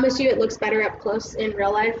 I promise you it looks better up close in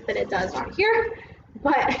real life than it does on here,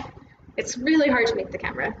 but it's really hard to make the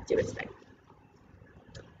camera do its thing.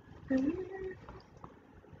 I'm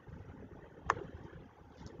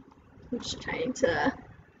just trying to...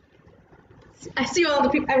 I see all the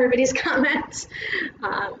people, everybody's comments.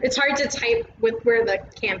 It's hard to type with where the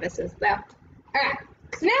canvas is though. Alright,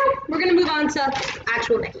 so now we're going to move on to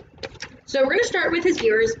actual Mickey. So we're going to start with his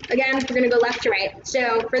ears. Again, we're going to go left to right.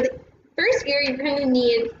 So for the first ear, you're going to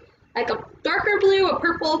need like a darker blue, a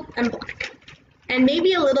purple, and black. And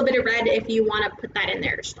maybe a little bit of red if you want to put that in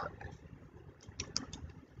there to start with.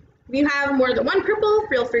 If you have more than one purple,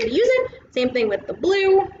 feel free to use it. Same thing with the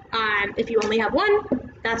blue. If you only have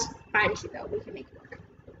one, that's fine too though, we can make it work.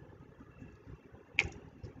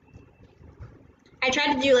 I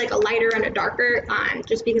try to do like a lighter and a darker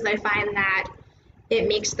just because I find that it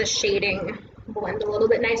makes the shading blend a little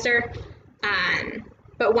bit nicer.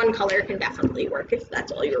 But one color can definitely work if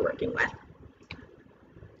that's all you're working with.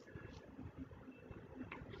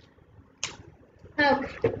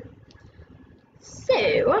 Okay,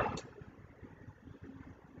 so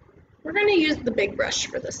we're going to use the big brush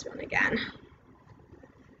for this one again.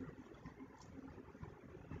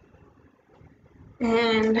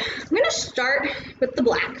 And I'm going to start with the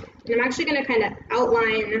black. And I'm actually going to kind of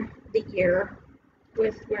outline the ear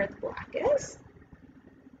with where the black is.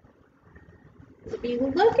 If you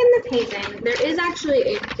look in the painting, there is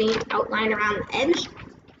actually a faint outline around the edge.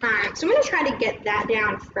 So I'm going to try to get that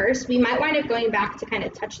down first. We might wind up going back to kind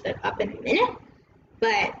of touch that up in a minute,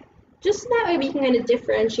 but just that way we can kind of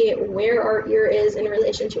differentiate where our ear is in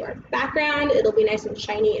relation to our background. It'll be nice and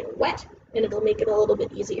shiny and wet, and it'll make it a little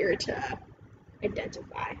bit easier to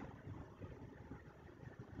identify.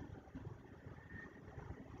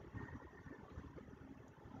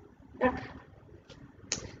 Okay.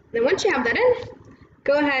 Then once you have that in,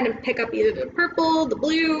 go ahead and pick up either the purple, the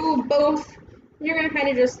blue, both. You're going to kind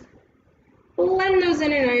of just blend those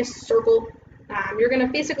in a nice circle. You're going to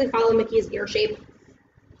basically follow Mickey's ear shape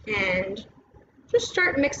and just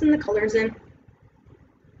start mixing the colors in.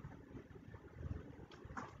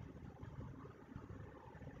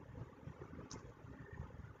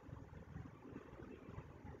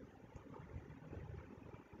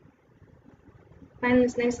 Find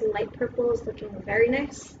this nice light purple is looking very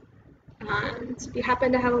nice. So if you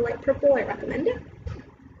happen to have a light purple, I recommend it.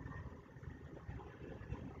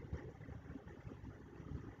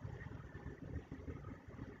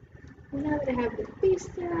 Now that I have the base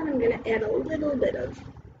down, I'm going to add a little bit of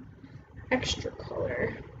extra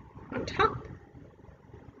color on top.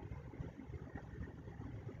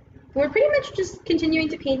 We're pretty much just continuing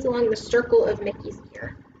to paint along the circle of Mickey's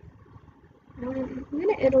ear. I'm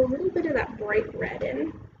going to add a little bit of that bright red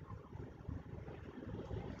in.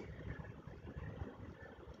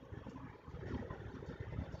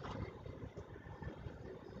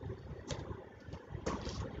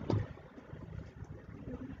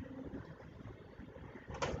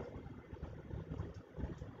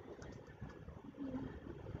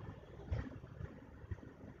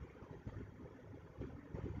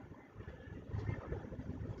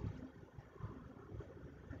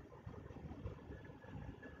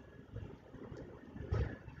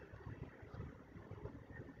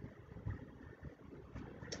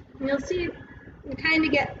 And you'll see you kind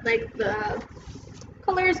of get like the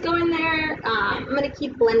colors going there. I'm going to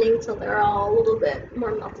keep blending till they're all a little bit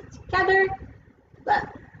more melted together, but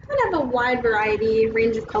kind of a wide variety,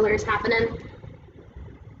 range of colors happening.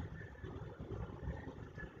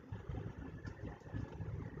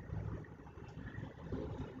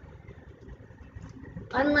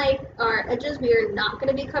 Unlike our edges, we are not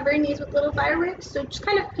going to be covering these with little fireworks, so just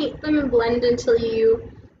kind of paint them and blend until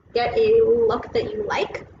you get a look that you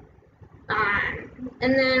like.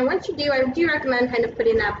 And then once you do, I do recommend kind of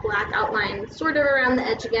putting that black outline sort of around the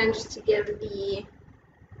edge again, just to give the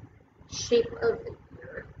shape of the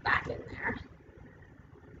ear back in there.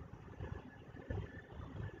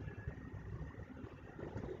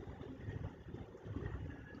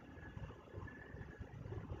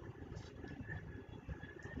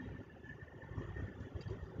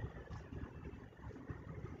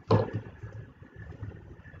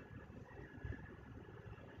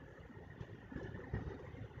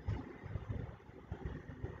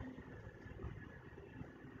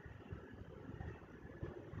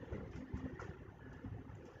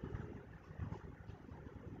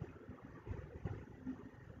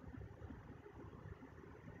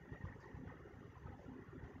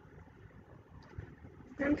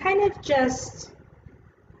 I'm kind of just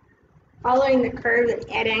following the curve and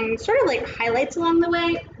adding sort of like highlights along the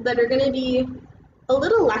way that are going to be a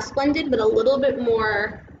little less blended, but a little bit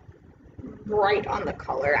more bright on the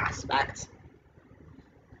color aspect.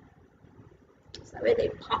 So that way they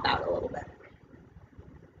pop out a little bit.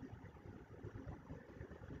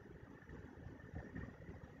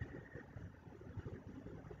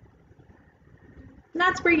 And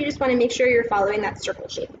that's where you just want to make sure you're following that circle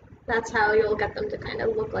shape. That's how you'll get them to kind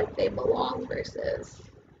of look like they belong versus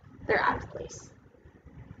they're out of place.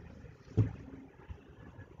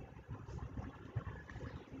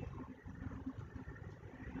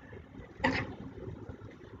 Okay,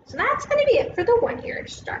 so that's going to be it for the one ear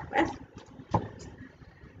to start with.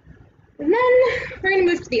 And then we're going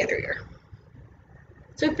to move to the other ear.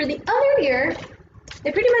 So for the other ear,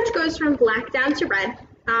 it pretty much goes from black down to red.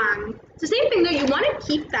 It's the same thing though, you want to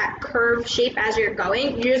keep that curved shape as you're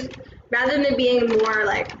going. You just, rather than being more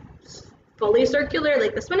like fully circular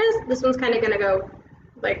like this one is, this one's kind of going to go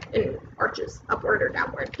like in arches, upward or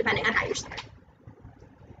downward, depending on how you start.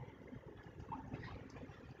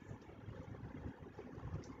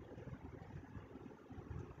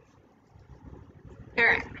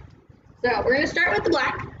 Alright, so we're going to start with the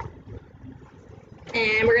black.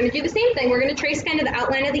 And we're going to do the same thing. We're going to trace kind of the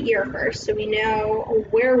outline of the ear first so we know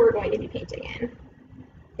where we're going to be painting in.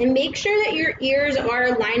 And make sure that your ears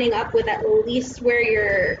are lining up with at least where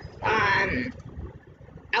your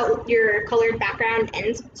colored background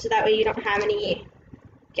ends, so that way you don't have any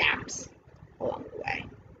gaps along the way.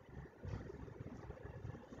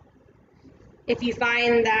 If you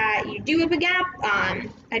find that you do have a gap,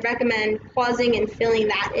 I'd recommend pausing and filling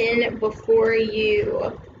that in before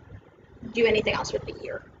you do anything else with the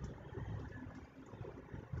ear.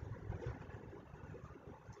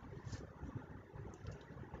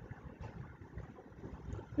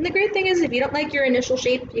 And the great thing is, if you don't like your initial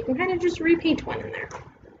shape, you can kind of just repaint one in there.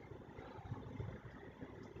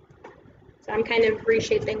 So I'm kind of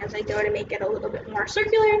reshaping as I go to make it a little bit more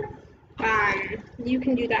circular. You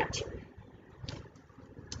can do that too.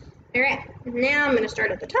 All right, now I'm going to start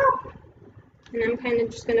at the top, and I'm kind of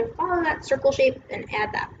just going to follow that circle shape and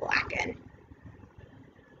add that black in.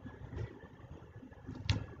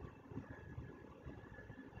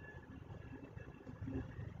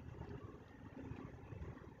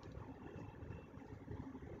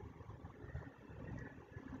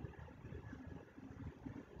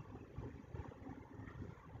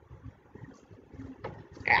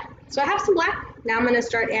 So I have some black. Now I'm going to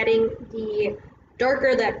start adding the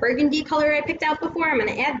darker, that burgundy color I picked out before. I'm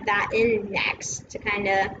going to add that in next to kind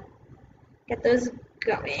of get those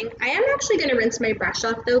going. I am actually going to rinse my brush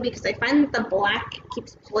off though, because I find that the black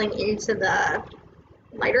keeps pulling into the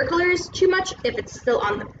lighter colors too much if it's still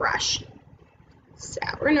on the brush. So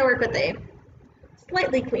we're going to work with a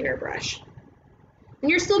slightly cleaner brush. And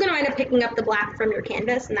you're still going to wind up picking up the black from your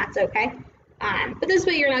canvas, and that's okay. But this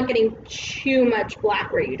way you're not getting too much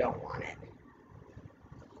black where you don't want it.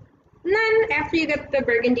 And then after you get the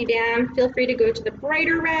burgundy down, feel free to go to the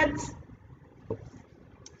brighter reds.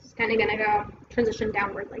 Just kind of going to go transition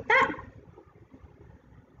downward like that.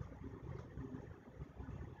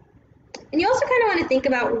 And you also kind of want to think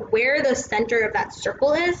about where the center of that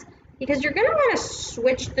circle is, because you're going to want to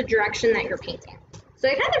switch the direction that you're painting. So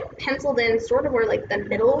I kind of penciled in sort of where like the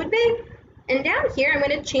middle would be. And down here, I'm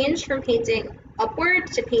going to change from painting upward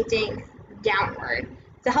to painting downward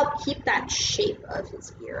to help keep that shape of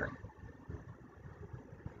his ear.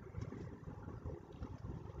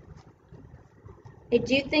 I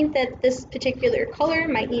do think that this particular color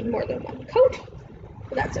might need more than one coat,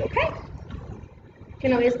 but that's okay. You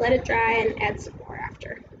can always let it dry and add some more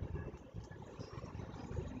after.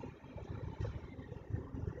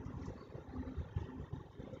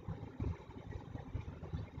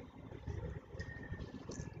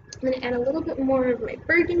 I'm going to add a little bit more of my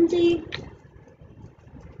burgundy.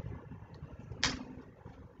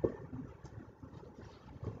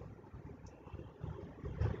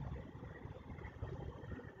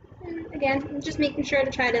 And again, I'm just making sure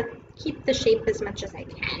to try to keep the shape as much as I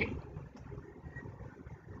can.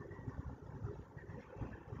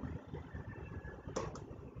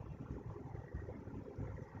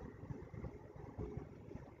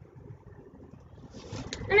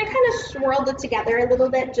 And I kind of swirled it together a little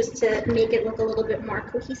bit just to make it look a little bit more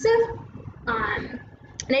cohesive. And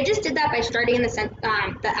I just did that by starting in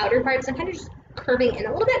the outer parts and kind of just curving in a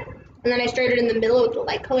little bit. And then I started in the middle with the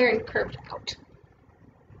light color and curved out.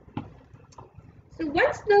 So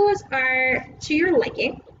once those are to your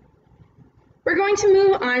liking, we're going to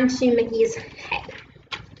move on to Mickey's head.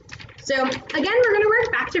 So again, we're going to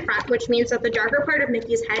work back to front, which means that the darker part of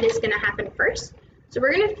Mickey's head is going to happen first. So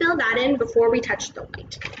we're going to fill that in before we touch the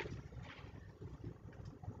white.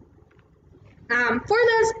 For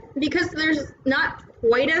this, because there's not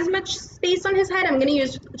quite as much space on his head, I'm going to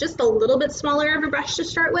use just a little bit smaller of a brush to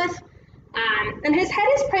start with. And his head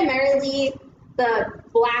is primarily the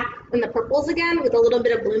black and the purples again, with a little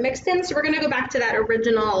bit of blue mixed in. So we're going to go back to that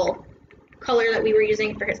original color that we were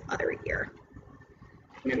using for his other ear.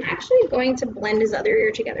 And I'm actually going to blend his other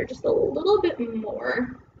ear together just a little bit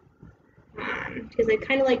more. Because I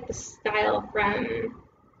kind of like the style from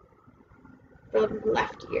the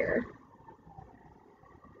left ear.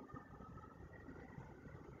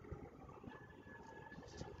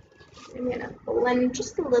 I'm going to blend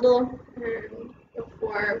just a little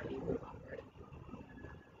before we move onward.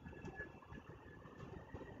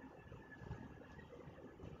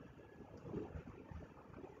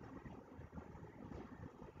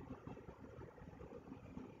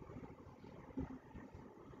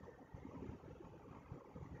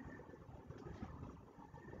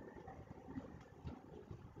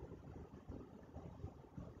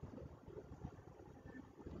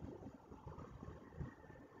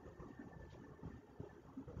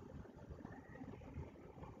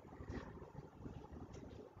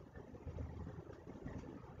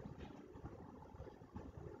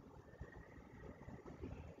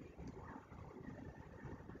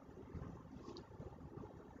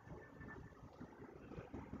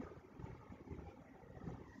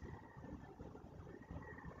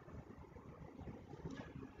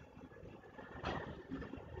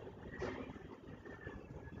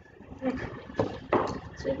 Okay.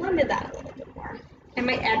 So we blended that a little bit more. I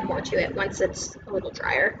might add more to it once it's a little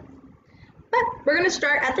drier. But we're going to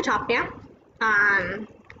start at the top now. And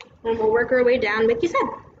we'll work our way down Mickey's head.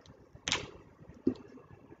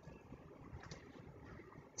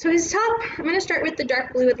 So his top, I'm going to start with the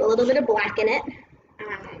dark blue with a little bit of black in it.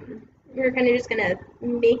 We're kind of just going to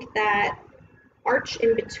make that arch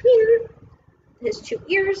in between his two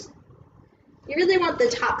ears. You really want the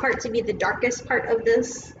top part to be the darkest part of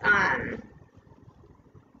this. And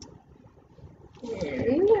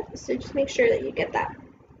so just make sure that you get that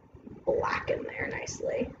black in there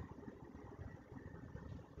nicely.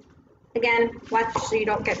 Again, watch so you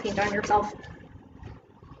don't get paint on yourself.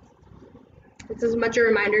 It's as much a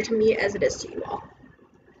reminder to me as it is to you all.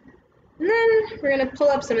 And then we're going to pull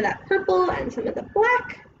up some of that purple and some of the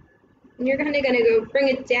black. And you're kind of going to go bring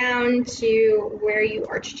it down to where you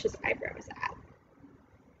arched his eyebrows at.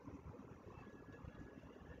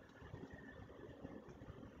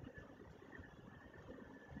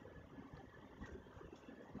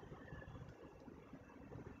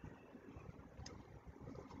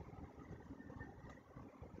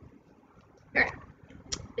 Alright,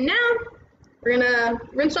 and now we're going to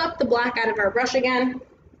rinse off the black out of our brush again.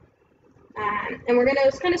 And we're going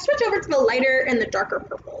to kind of switch over to the lighter and the darker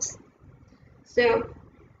purples. So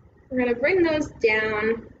we're going to bring those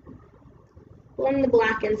down, blend the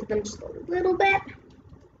black into them just a little bit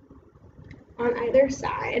on either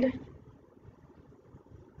side.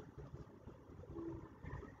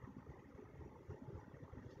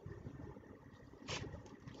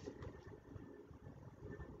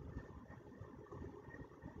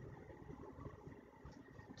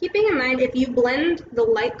 Keeping in mind, if you blend the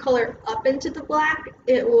light color up into the black,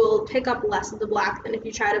 it will pick up less of the black than if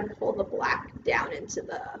you try to pull the black down into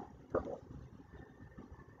the purple.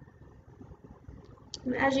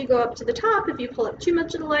 And as you go up to the top, if you pull up too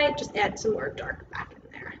much of the light, just add some more dark back in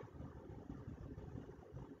there.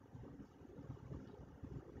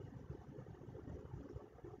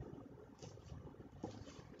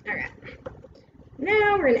 Alright,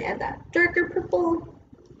 now we're going to add that darker purple.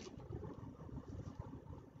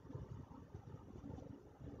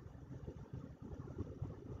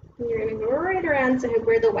 And you're going to go right around to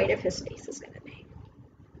where the white of his face is going to be.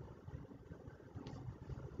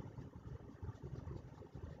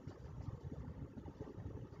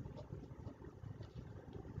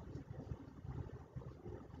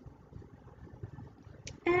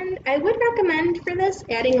 And I would recommend for this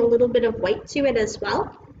adding a little bit of white to it as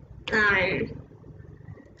well. I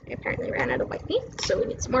apparently ran out of white paint, so we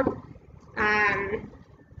need some more.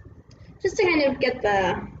 Just to kind of get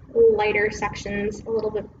the lighter sections a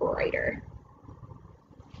little bit brighter.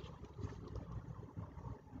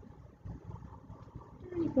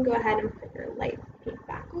 And you can go ahead and put your light paint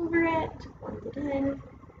back over it, blend it in.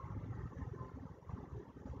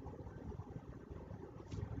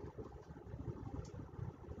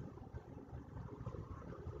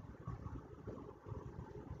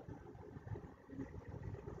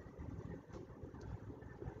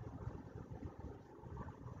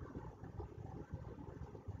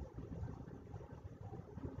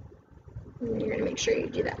 And you're going to make sure you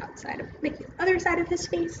do that outside of Mickey's other side of his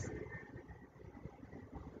face.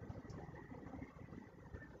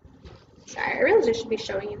 Sorry, I really just should be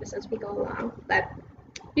showing you this as we go along, but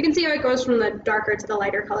you can see how it goes from the darker to the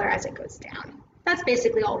lighter color as it goes down. That's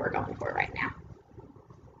basically all we're going for right now.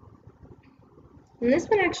 And this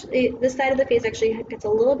one actually, this side of the face actually gets a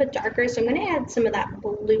little bit darker, so I'm going to add some of that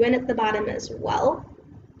blue in at the bottom as well,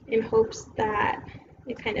 in hopes that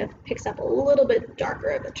it kind of picks up a little bit darker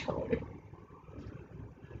of a tone.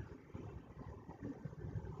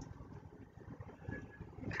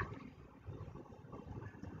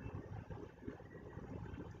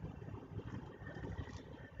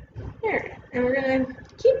 There, and we're going to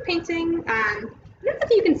keep painting. I don't know if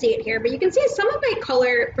you can see it here, but you can see some of my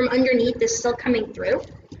color from underneath is still coming through.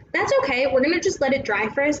 That's okay. We're going to just let it dry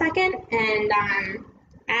for a second, and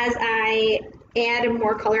as I add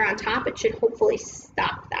more color on top, it should hopefully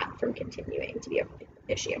stop that from continuing to be an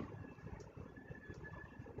issue.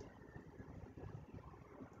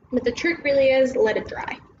 But the trick really is let it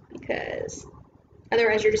dry, because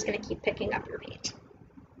otherwise you're just going to keep picking up your paint.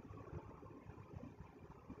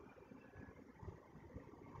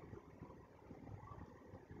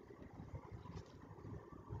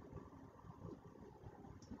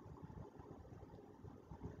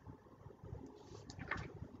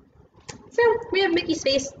 So we have Mickey's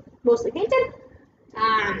face mostly painted.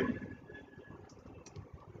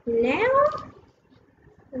 Now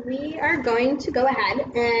we are going to go ahead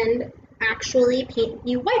and actually paint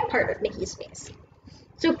the white part of Mickey's face.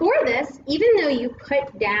 So for this, even though you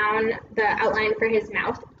put down the outline for his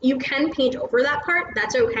mouth, you can paint over that part.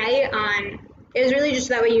 That's okay. It was really just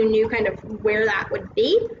that way you knew kind of where that would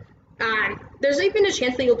be. There's even a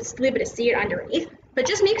chance that you'll still be able to see it underneath, but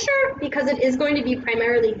just make sure, because it is going to be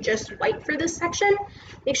primarily just white for this section,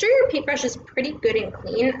 make sure your paintbrush is pretty good and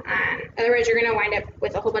clean. Otherwise, you're going to wind up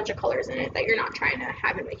with a whole bunch of colors in it that you're not trying to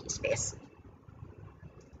have in Mickey's face.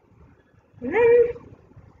 And then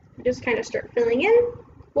just kind of start filling in.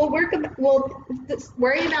 We'll worry about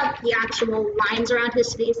the actual lines around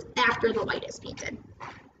his face after the white is painted.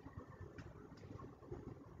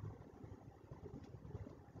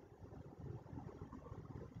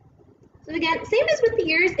 So again, same as with the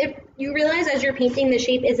ears, if you realize as you're painting the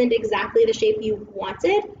shape isn't exactly the shape you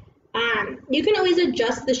wanted, you can always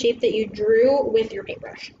adjust the shape that you drew with your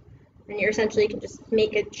paintbrush. And you essentially can just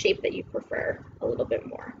make a shape that you prefer a little bit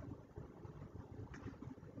more.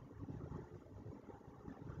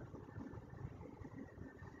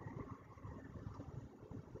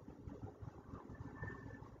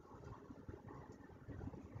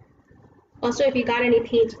 Also, if you got any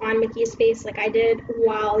paint on Mickey's face like I did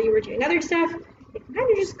while you were doing other stuff, you can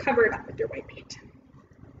kind of just cover it up with your white paint.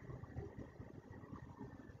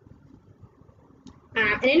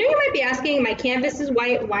 And I know you might be asking, my canvas is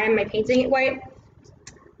white, why am I painting it white?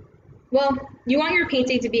 Well, you want your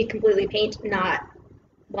painting to be completely paint, not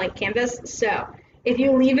blank canvas. So if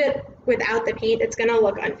you leave it without the paint, it's gonna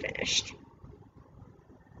look unfinished.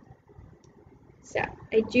 So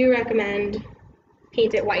I do recommend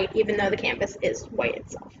paint it white, even though the canvas is white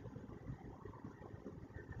itself.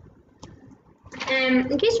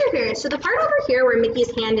 In case you're curious, so the part over here where Mickey's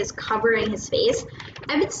hand is covering his face,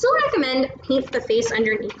 I would still recommend paint the face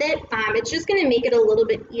underneath it. It's just going to make it a little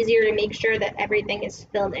bit easier to make sure that everything is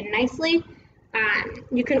filled in nicely.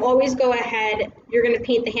 You can always go ahead, you're going to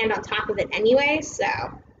paint the hand on top of it anyway, so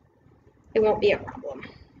it won't be a problem.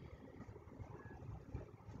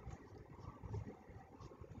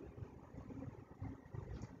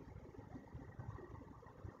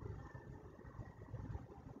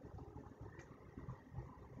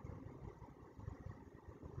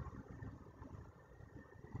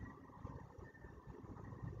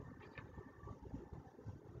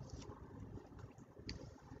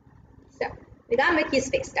 So we got Mickey's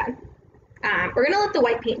face done. We're gonna let the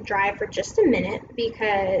white paint dry for just a minute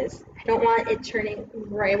because I don't want it turning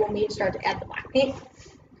gray when we start to add the black paint.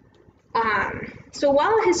 So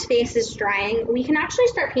while his face is drying, we can actually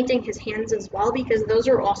start painting his hands as well because those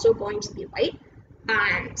are also going to be white.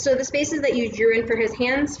 So the spaces that you drew in for his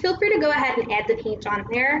hands, feel free to go ahead and add the paint on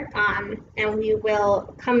there, and we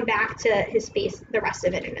will come back to his face, the rest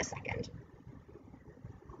of it, in a second.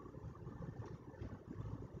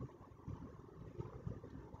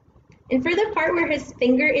 And for the part where his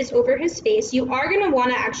finger is over his face, you are going to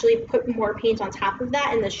want to actually put more paint on top of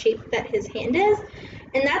that in the shape that his hand is.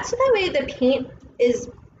 And that's so that way the paint is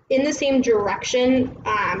in the same direction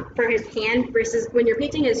for his hand versus when you're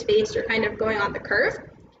painting his face, you're kind of going on the curve.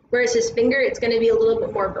 Whereas his finger, it's going to be a little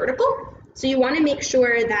bit more vertical. So you want to make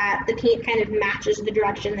sure that the paint kind of matches the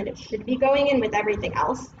direction that it should be going in with everything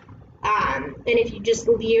else. And if you just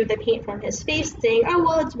leave the paint from his face saying, oh,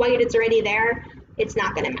 well, it's white, it's already there, it's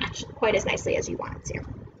not going to match quite as nicely as you want it to.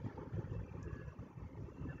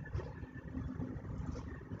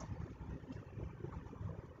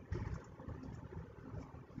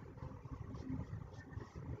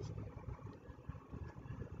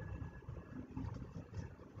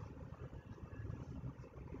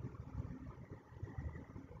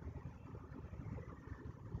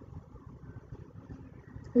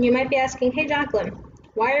 And you might be asking, hey, Jacqueline,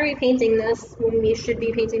 why are we painting this when we should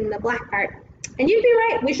be painting the black part? And you'd be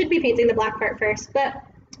right, we should be painting the black part first, but,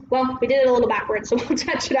 well, we did it a little backwards, so we'll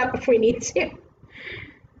touch it up if we need to.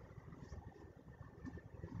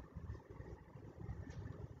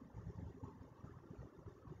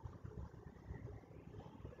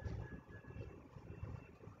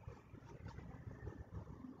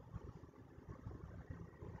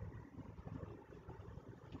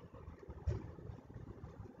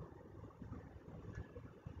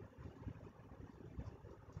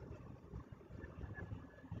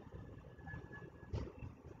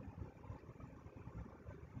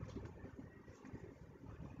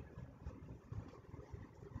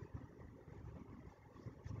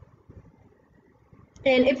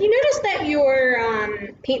 And if you notice that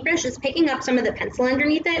your paintbrush is picking up some of the pencil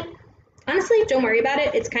underneath it, honestly, don't worry about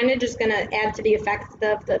it. It's kind of just going to add to the effect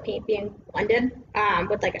of the paint being blended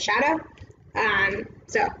with like a shadow.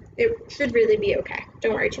 So it should really be okay.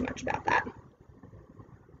 Don't worry too much about that.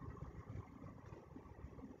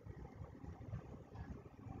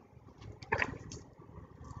 Okay.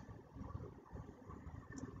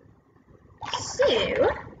 So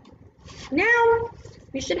now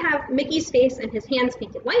we should have Mickey's face and his hands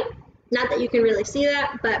painted white. Not that you can really see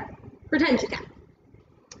that, but pretend you can.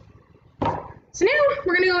 So now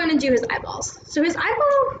we're going to go in and do his eyeballs. So his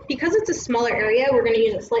eyeball, because it's a smaller area, we're going to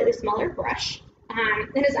use a slightly smaller brush.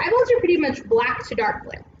 And his eyeballs are pretty much black to dark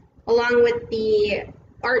blue, along with the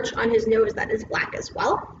arch on his nose that is black as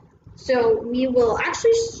well. So we will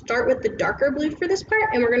actually start with the darker blue for this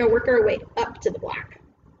part, and we're going to work our way up to the black.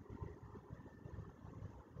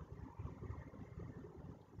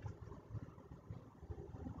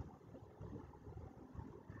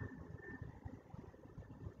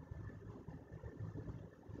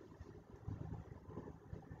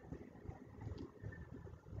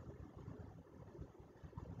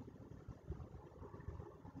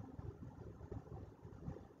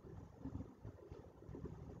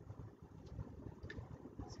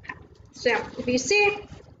 So if you see,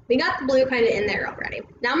 we got the blue kind of in there already.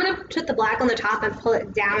 Now I'm going to put the black on the top and pull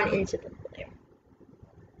it down into the blue.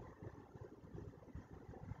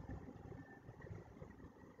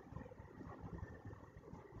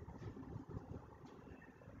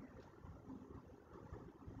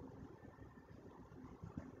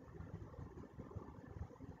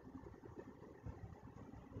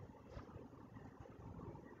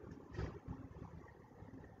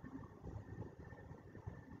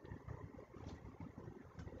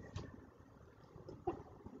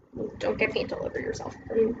 Don't get paint all over yourself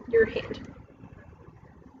from your hand.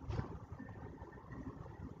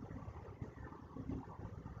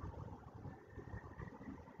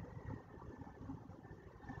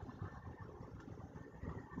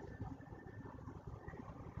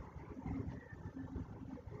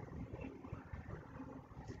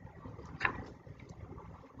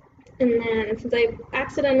 And then since I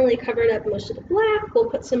accidentally covered up most of the black, we'll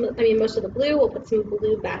put most of the blue, we'll put some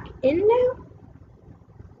blue back in now.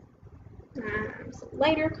 Some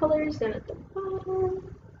lighter colors down at the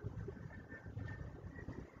bottom.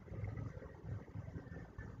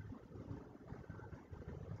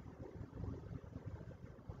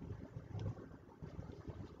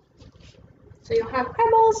 So you'll have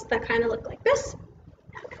eyeballs that kind of look like this.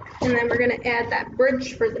 And then we're going to add that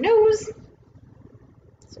bridge for the nose.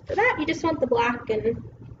 So for that, you just want the black, and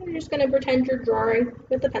you're just going to pretend you're drawing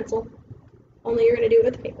with the pencil, only you're going to do it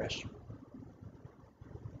with a paintbrush.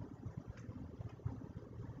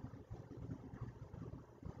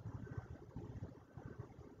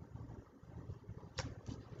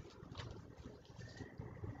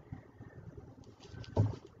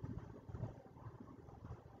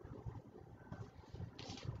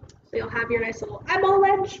 So you'll have your nice little eyeball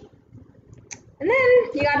wedge. And then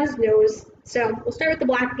you got his nose. So we'll start with the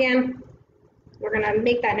black again. We're going to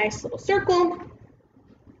make that nice little circle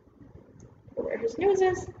for where his nose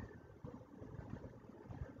is.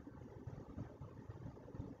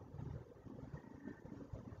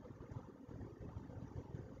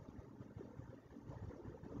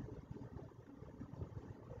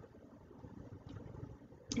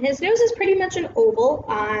 And his nose is pretty much an oval,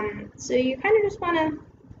 so you kind of just want to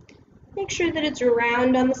make sure that it's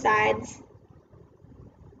round on the sides.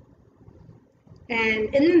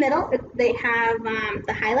 And in the middle, they have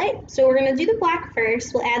the highlight. So we're going to do the black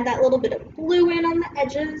first. We'll add that little bit of blue in on the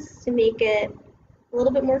edges to make it a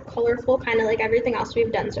little bit more colorful, kind of like everything else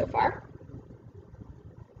we've done so far.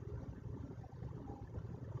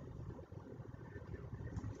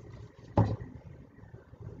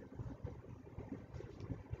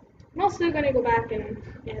 I'm also going to go back and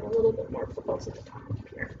add a little bit more purples at the top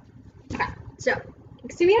here. Okay, so you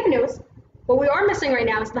can see we have a nose. What we are missing right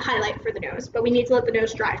now is the highlight for the nose, but we need to let the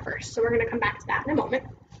nose dry first. So we're going to come back to that in a moment.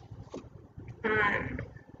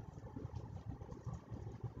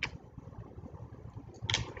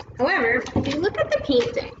 However, if you look at the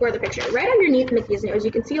painting or the picture, right underneath Mickey's nose,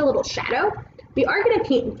 you can see a little shadow. We are going to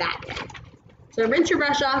paint that in. So rinse your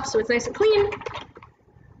brush off so it's nice and clean.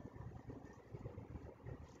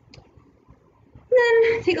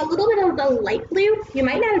 Then take a little bit of the light blue. You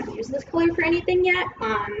might not have used this color for anything yet.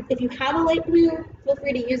 If you have a light blue, feel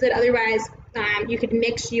free to use it. Otherwise, you could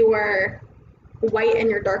mix your white and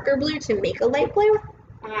your darker blue to make a light blue.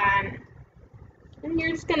 And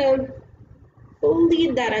you're just gonna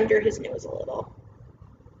bleed that under his nose a little.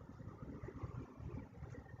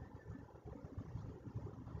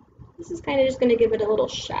 This is kind of just gonna give it a little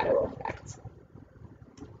shadow effect.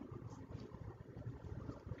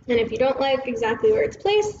 And if you don't like exactly where it's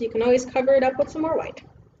placed, you can always cover it up with some more white,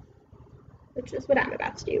 which is what I'm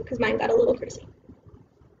about to do because mine got a little crazy.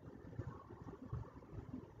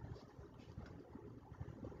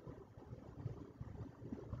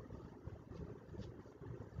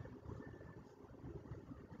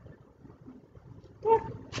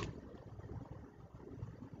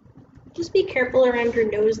 Just be careful around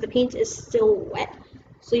your nose. The paint is still wet,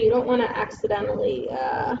 so you don't want to accidentally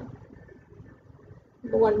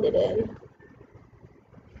blend it in.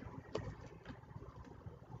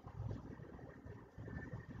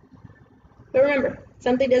 But remember, if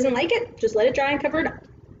something doesn't like it, just let it dry and cover it up.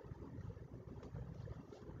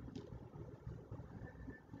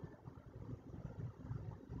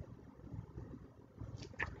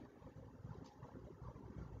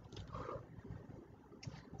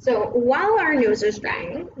 So while our nose is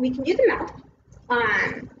drying, we can do the mouth.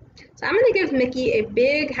 So I'm going to give Mickey a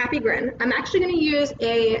big happy grin. I'm actually going to use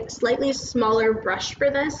a slightly smaller brush for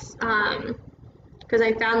this because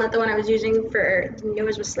I found that the one I was using for the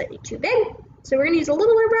nose was slightly too big. So we're going to use a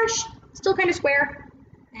littler brush, still kind of square,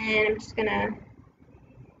 and I'm just going to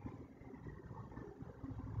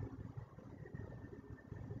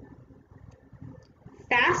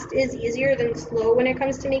fast is easier than slow when it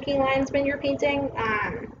comes to making lines when you're painting.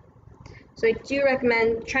 So I do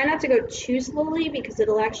recommend try not to go too slowly because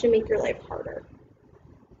it'll actually make your life harder.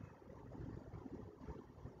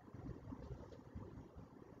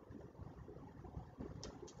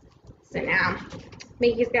 So now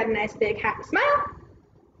Mickey's got a nice big happy smile.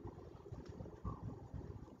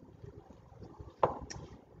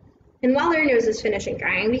 And while our nose is finishing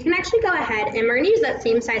drying, we can actually go ahead and we're going to use that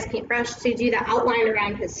same size paintbrush to do the outline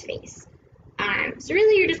around his face. So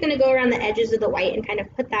really you're just going to go around the edges of the white and kind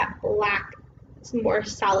of put that black, more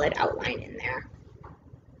solid outline in there.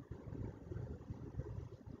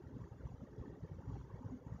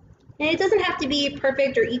 And it doesn't have to be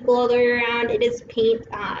perfect or equal all the way around. It is paint,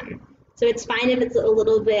 so it's fine if it's a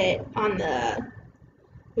little bit on the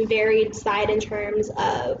varied side in terms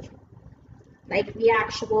of like the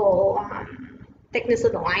actual thickness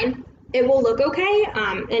of the line. It will look okay,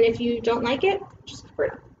 and if you don't like it, just cover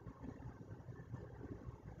it up.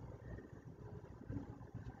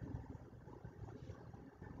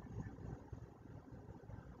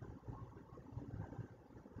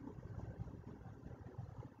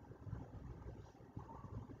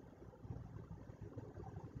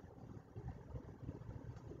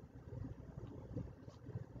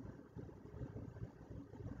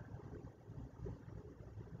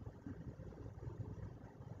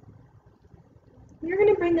 You're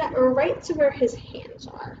going to bring that right to where his hands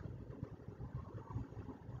are.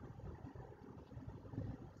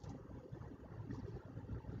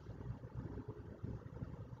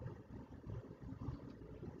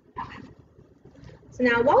 Okay. So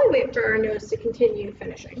now while we wait for our nose to continue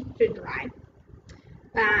finishing, to dry,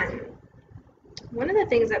 one of the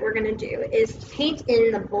things that we're going to do is paint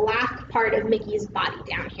in the black part of Mickey's body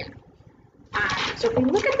down here. So if we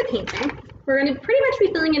look at the painting, we're going to pretty much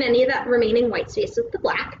be filling in any of that remaining white space with the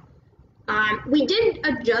black. We did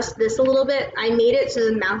adjust this a little bit. I made it so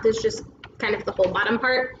the mouth is just kind of the whole bottom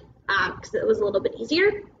part because it was a little bit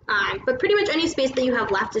easier. But pretty much any space that you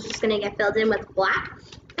have left is just going to get filled in with black.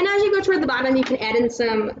 And as you go toward the bottom, you can add in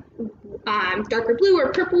some darker blue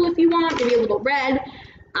or purple if you want, maybe a little red.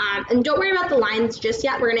 And don't worry about the lines just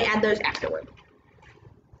yet. We're going to add those afterward.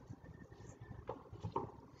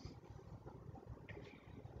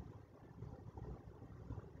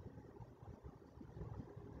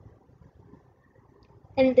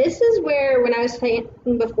 And this is where, when I was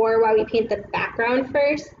painting before, why we paint the background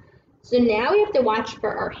first. So now we have to watch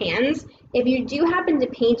for our hands. If you do happen to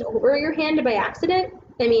paint over your hand by accident,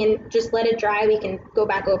 I mean, just let it dry. We can go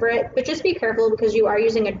back over it. But just be careful because you are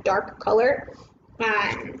using a dark color.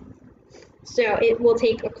 So it will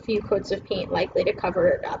take a few coats of paint likely to cover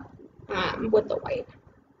it up with the white.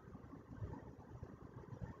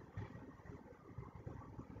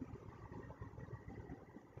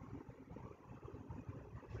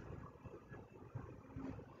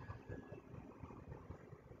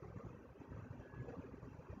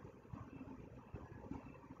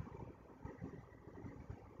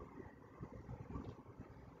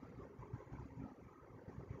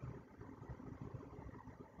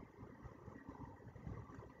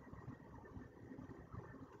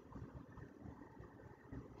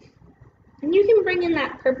 And you can bring in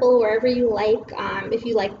that purple wherever you like. If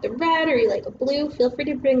you like the red or you like a blue, feel free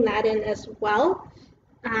to bring that in as well.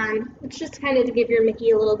 It's just kind of to give your Mickey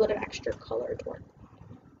a little bit of extra color toward.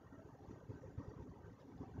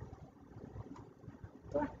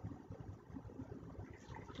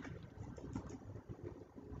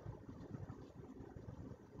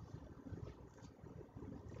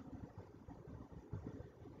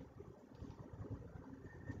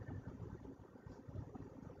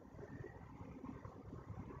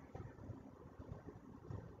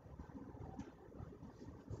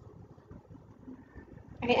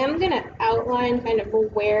 I am going to outline kind of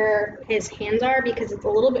where his hands are because it's a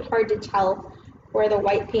little bit hard to tell where the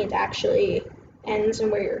white paint actually ends and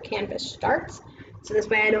where your canvas starts. So this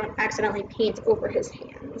way I don't accidentally paint over his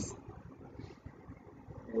hands.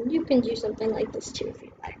 And you can do something like this too if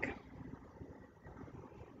you'd like.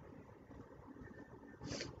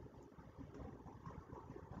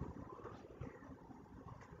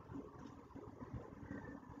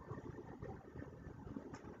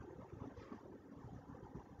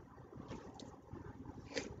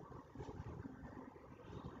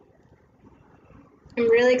 I'm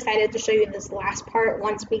really excited to show you this last part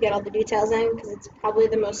once we get all the details in because it's probably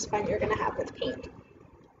the most fun you're going to have with paint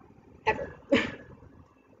ever.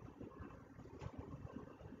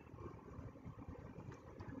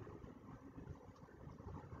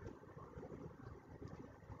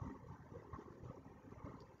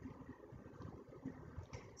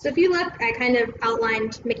 So if you look, I kind of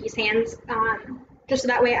outlined Mickey's hands just so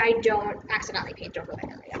that way I don't accidentally paint over that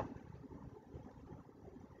area.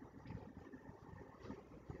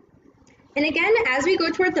 And again, as we go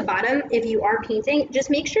toward the bottom, if you are painting, just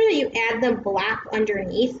make sure that you add the black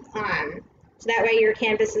underneath, so that way your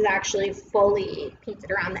canvas is actually fully painted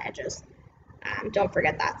around the edges. Don't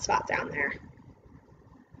forget that spot down there.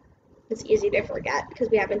 It's easy to forget because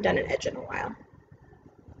we haven't done an edge in a while.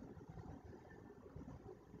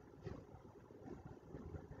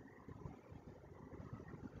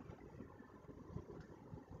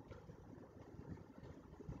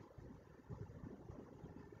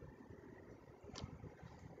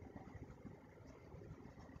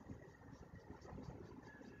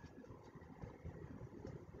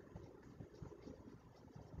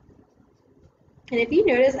 And if you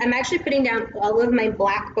notice, I'm actually putting down all of my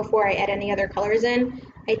black before I add any other colors in.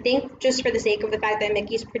 I think just for the sake of the fact that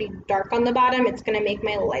Mickey's pretty dark on the bottom, it's going to make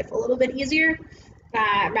my life a little bit easier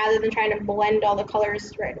rather than trying to blend all the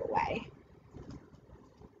colors right away.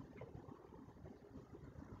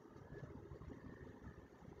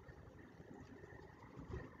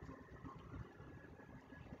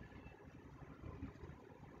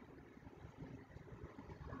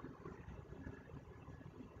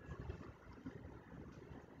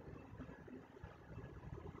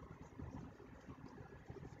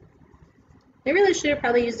 I really should have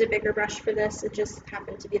probably used a bigger brush for this. It just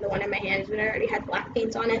happened to be the one in my hand and I already had black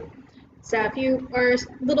paint on it. So if you are a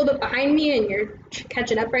little bit behind me and you're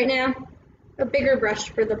catching up right now, a bigger brush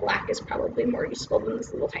for the black is probably more useful than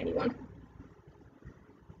this little tiny one.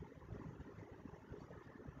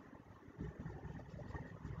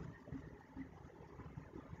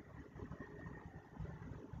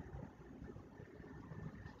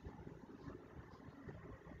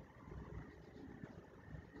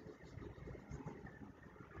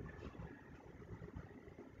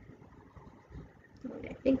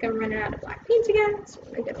 I think I'm running out of black paint again, so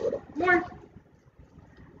I'm going to get a little more.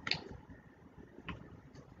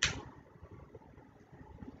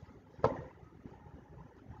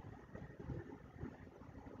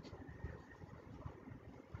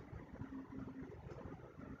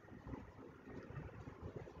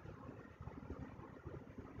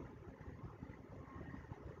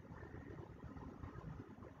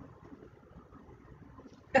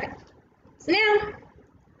 Okay, so now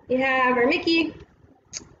we have our Mickey.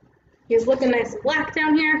 He's looking nice and black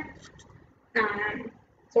down here.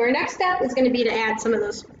 So our next step is going to be to add some of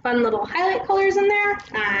those fun little highlight colors in there.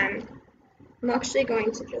 I'm actually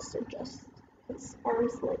going to just adjust his arm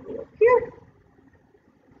slightly up here.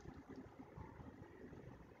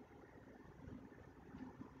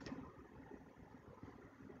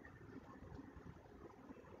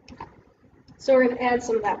 So we're going to add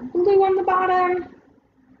some of that blue on the bottom.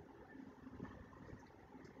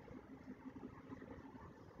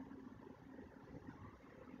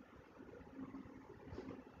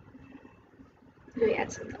 We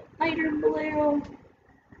add some lighter blue.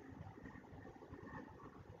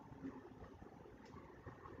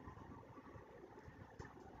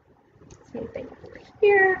 Same thing over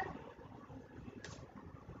here.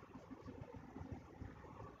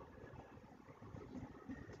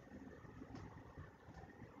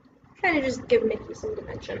 Kind of just give Mickey some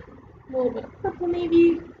dimension. A little bit of purple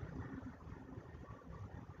maybe.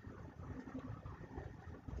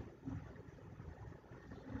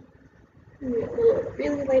 Maybe a little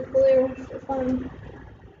really light blue for fun.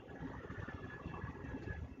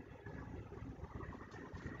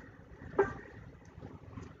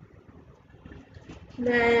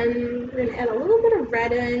 Then we're going to add a little bit of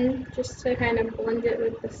red in just to kind of blend it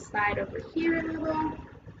with the side over here a little.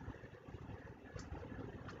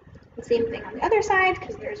 The same thing on the other side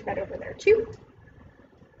because there's red over there too.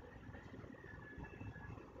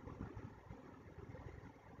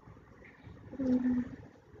 I'm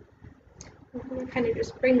going to kind of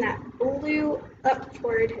just bring that blue up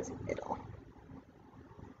toward his middle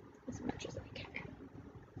as much as I can.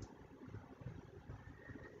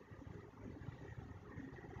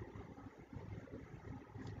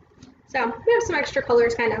 So we have some extra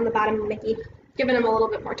colors kind of on the bottom of Mickey, giving him a little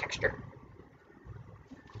bit more texture.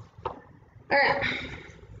 All right,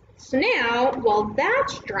 so now while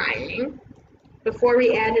that's drying, before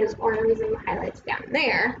we add his arms and the highlights down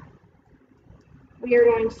there, we are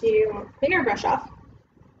going to clean our brush off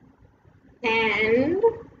and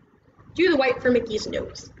do the white for Mickey's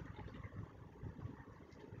nose.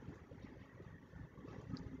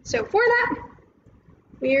 So for that,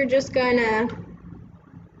 we are just gonna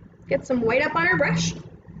get some white up on our brush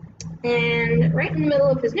and right in the middle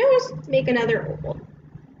of his nose, make another oval.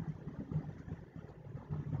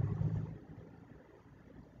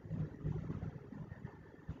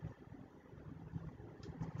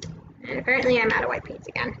 And apparently I'm out of white paint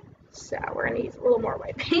again, so we're going to use a little more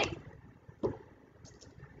white paint.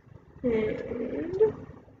 And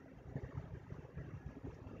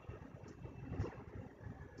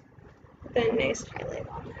put a nice highlight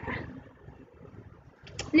on there.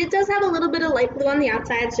 And it does have a little bit of light blue on the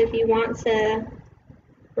outside, so if you want to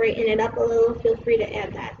brighten it up a little, feel free to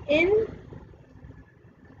add that in.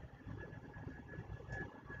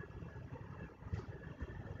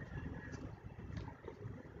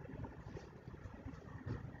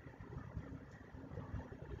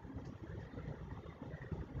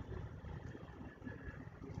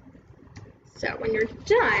 So when you're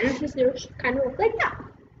done, his nose should kind of look like that.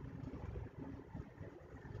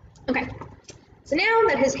 Okay, so now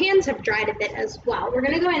that his hands have dried a bit as well, we're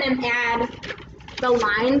going to go in and add the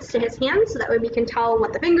lines to his hands so that way we can tell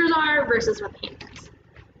what the fingers are versus what the hand is.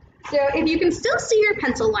 So if you can still see your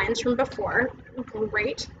pencil lines from before,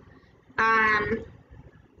 great.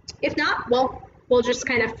 If not, well, we'll just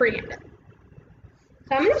kind of freehand it.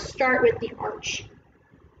 So I'm going to start with the arch.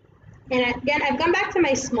 And again, I've gone back to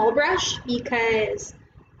my small brush because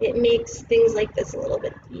it makes things like this a little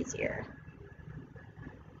bit easier.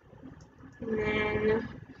 And then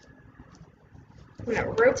I'm going to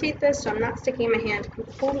rotate this so I'm not sticking my hand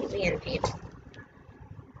completely in paint.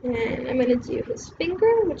 And I'm going to do his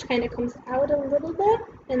finger, which kind of comes out a little bit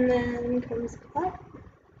and then comes up.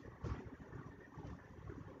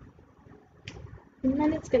 And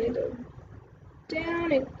then it's going to go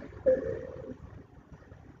down and curve.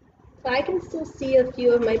 But I can still see a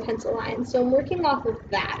few of my pencil lines, so I'm working off of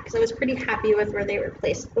that because I was pretty happy with where they were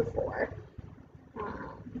placed before.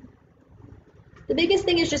 The biggest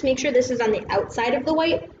thing is just make sure this is on the outside of the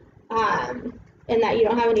white and that you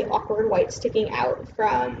don't have any awkward white sticking out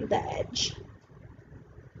from the edge.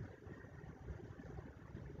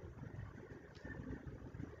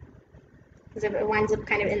 Because if it winds up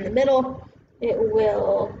kind of in the middle, it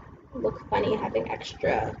will look funny having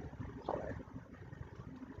extra color.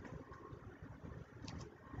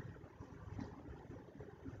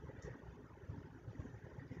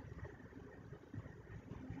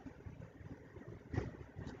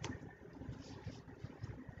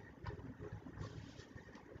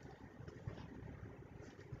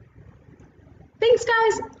 Thanks,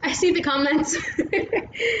 guys. I see the comments.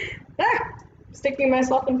 Sticking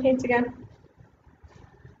myself in paint again.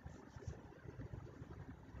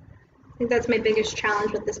 I think that's my biggest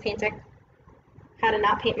challenge with this painting. How to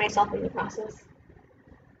not paint myself in the process.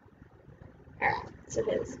 Alright, so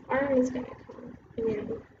his arm is going to come, and then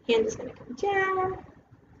the hand is going to come down.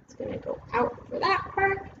 It's going to go out for that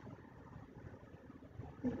part.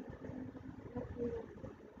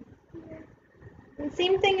 And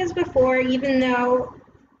same thing as before, even though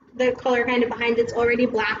the color kind of behind it's already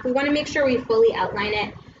black, we want to make sure we fully outline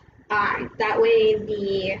it. That way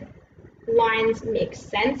the lines make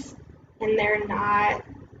sense and they're not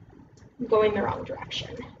going the wrong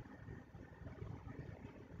direction.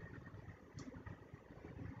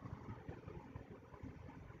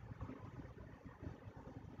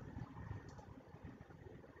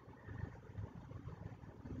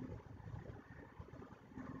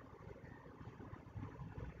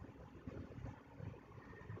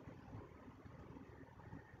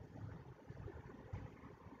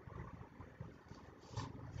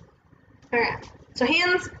 All right, so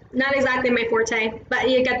hands, not exactly my forte, but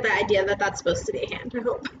you get the idea that that's supposed to be a hand, I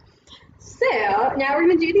hope. So now we're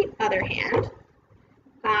going to do the other hand.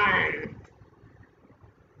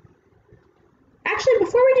 Actually,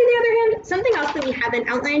 before we do the other hand, something else that we haven't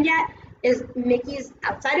outlined yet is Mickey's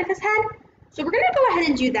outside of his head. So we're going to go ahead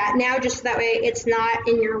and do that now, just so that way it's not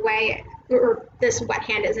in your way, or this wet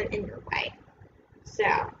hand isn't in your way. So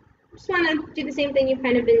just want to do the same thing you've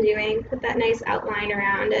kind of been doing, put that nice outline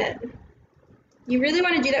around it. You really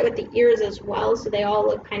want to do that with the ears as well, so they all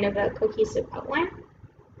look kind of a cohesive outline.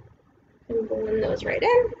 And blend those right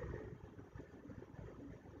in.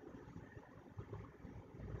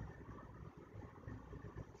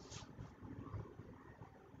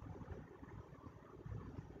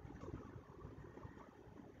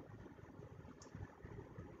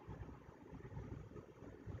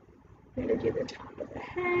 I'm going to do the top of the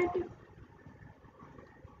head.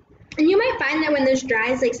 And you might find that when this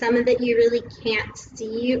dries, like some of it you really can't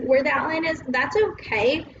see where the outline is. That's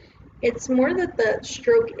okay. It's more that the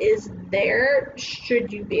stroke is there,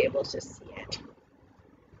 should you be able to see it.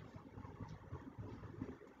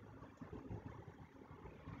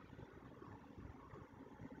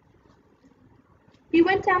 If you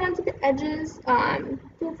went down onto the edges,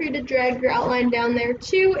 feel free to drag your outline down there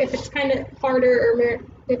too. If it's kind of harder or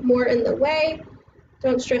more in the way,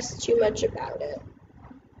 don't stress too much about it.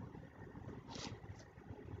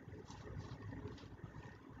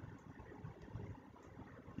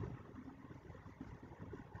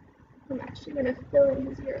 I'm actually going to fill in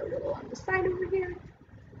his ear a little on the side over here.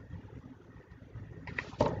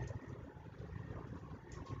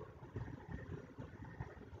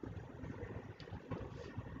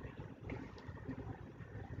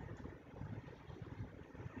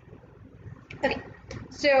 Okay,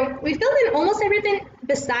 so we filled in almost everything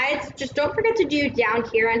besides, just don't forget to do down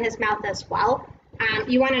here on his mouth as well.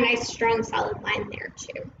 You want a nice strong solid line there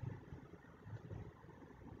too.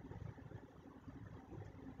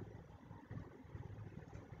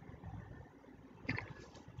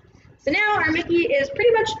 So now our Mickey is pretty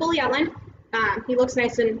much fully outlined. He looks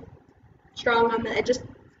nice and strong on the edges.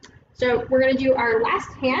 So we're going to do our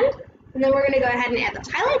last hand, and then we're going to go ahead and add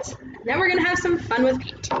those highlights, and then we're going to have some fun with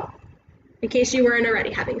paint, in case you weren't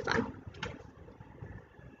already having fun.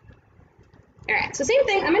 All right, so same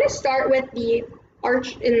thing. I'm going to start with the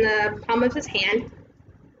arch in the palm of his hand.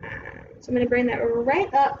 So I'm going to bring that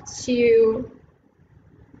right up to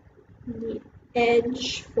the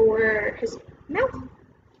edge for his mouth.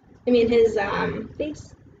 His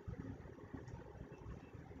face.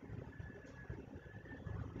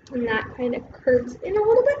 And that kind of curves in a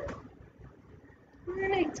little bit.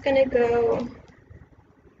 And it's going to go, I'm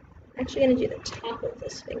actually going to do the top of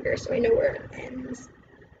this finger so I know where it ends.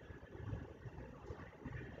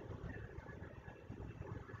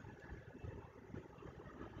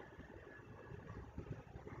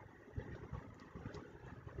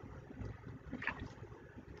 Okay.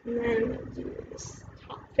 And then I'm going to do this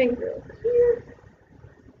top finger over here.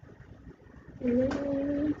 And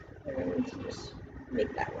then I'm going to just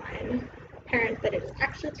make that line apparent that it is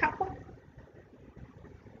actually top one.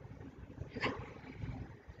 Okay.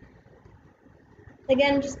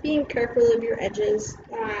 Again, just being careful of your edges.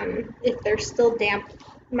 If they're still damp,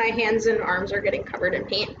 my hands and arms are getting covered in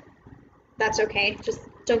paint. That's okay, just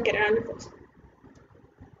don't get it on your clothes.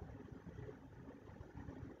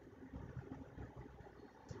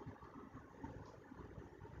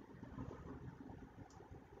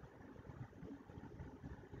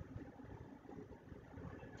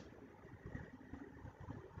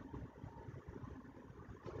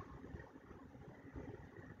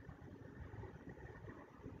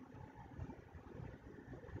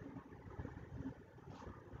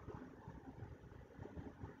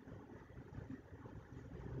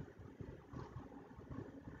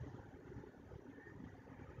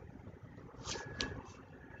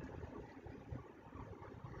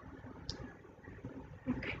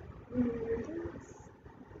 Okay.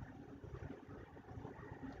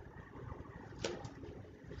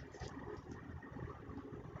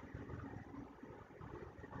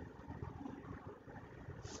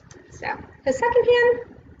 So the second hand,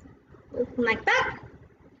 looking like that.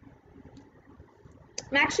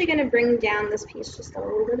 I'm actually going to bring down this piece just a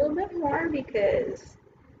little bit more because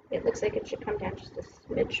it looks like it should come down just a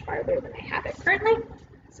smidge farther than I have it currently.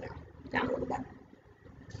 So down a little bit.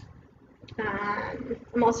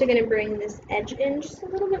 I'm also going to bring this edge in just a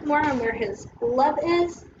little bit more on where his glove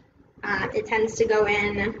is. It tends to go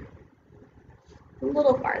in a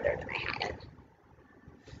little farther than I had it.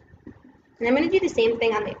 And I'm going to do the same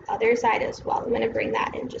thing on the other side as well. I'm going to bring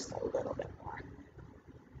that in just a little bit more.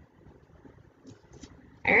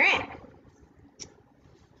 All right.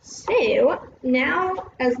 So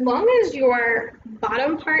now, as long as your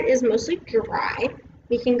bottom part is mostly dry,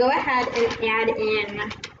 we can go ahead and add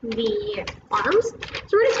in the arms.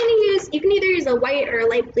 So we're just going to use, you can either use a white or a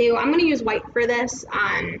light blue. I'm going to use white for this.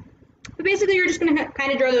 But basically, you're just going to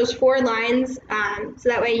kind of draw those 4 lines so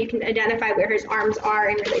that way you can identify where his arms are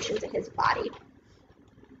in relation to his body.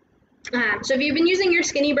 So if you've been using your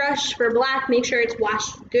skinny brush for black, make sure it's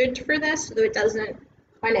washed good for this so it doesn't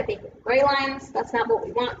wind up making gray lines. That's not what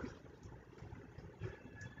we want.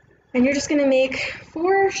 And you're just gonna make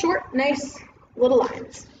 4 short, nice little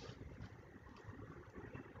lines.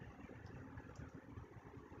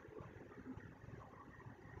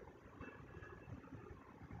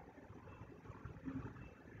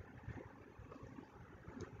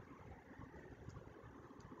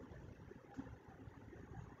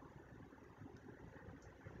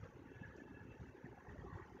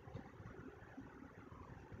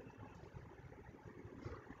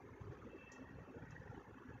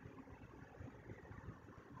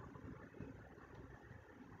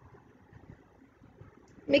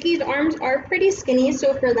 Mickey's arms are pretty skinny,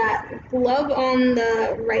 so for that glove on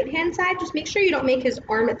the right-hand side, just make sure you don't make his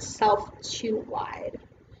arm itself too wide.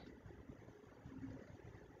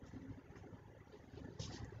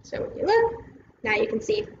 So when you look, now you can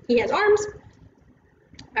see he has arms.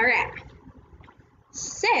 All right.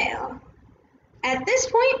 So at this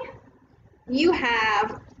point, you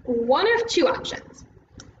have one of 2 options.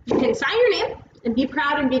 You can sign your name and be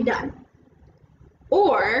proud and be done,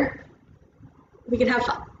 or we can have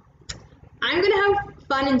fun. I'm gonna have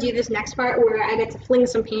fun and do this next part where I get to fling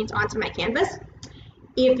some paint onto my canvas.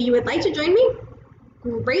 If you would like to join me,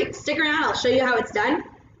 great, stick around, I'll show you how it's done.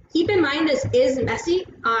 Keep in mind this is messy,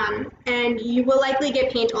 and you will likely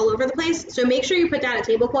get paint all over the place, so make sure you put down a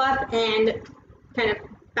tablecloth and kind of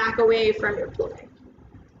back away from your clothing.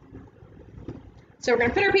 So we're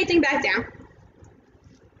gonna put our painting back down.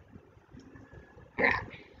 All right.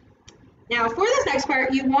 Now for this next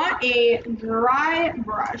part, you want a dry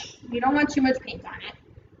brush. You don't want too much paint on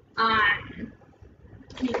it,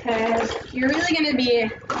 because you're really going to be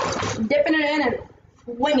dipping it in and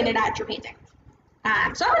flinging it at your painting.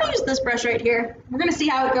 So I'm going to use this brush right here. We're going to see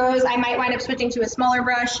how it goes. I might wind up switching to a smaller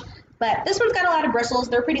brush, but this one's got a lot of bristles.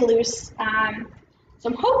 They're pretty loose, so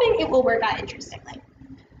I'm hoping it will work out interestingly.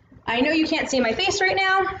 I know you can't see my face right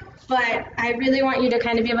now, but I really want you to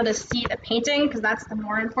kind of be able to see the painting, because that's the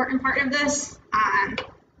more important part of this. Let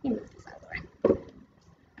me move this out of the way.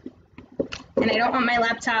 And I don't want my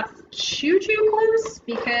laptop too close,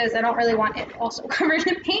 because I don't really want it also covered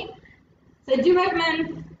in paint. So I do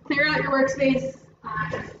recommend clear out your workspace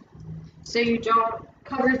so you don't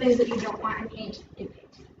cover things that you don't want in paint.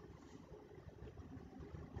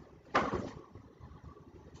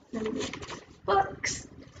 Books.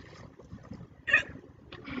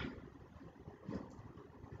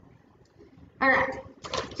 All right,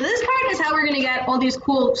 so this part is how we're gonna get all these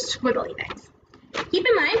cool squiggly things. Keep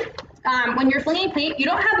in mind, when you're flinging paint, you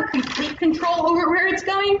don't have a complete control over where it's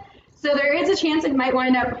going, so there is a chance it might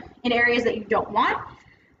wind up in areas that you don't want.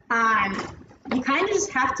 You kind of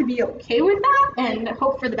just have to be okay with that and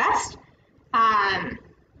hope for the best.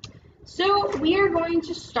 So we are going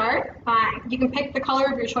to start, you can pick the color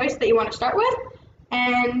of your choice that you want to start with,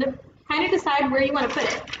 and kind of decide where you want to put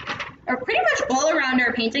it. Or pretty much all around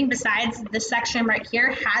our painting, besides this section right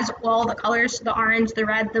here, has all the colors: the orange, the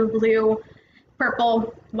red, the blue,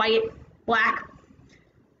 purple, white, black.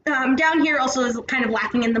 Down here also is kind of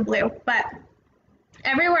lacking in the blue, but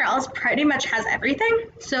everywhere else pretty much has everything.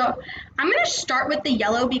 So I'm going to start with the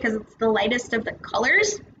yellow because it's the lightest of the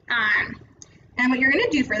colors. And what you're going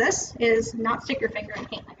to do for this is not stick your finger in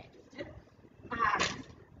paint like I just did.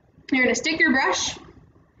 You're going to stick your brush,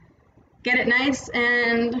 get it nice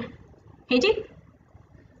and painty,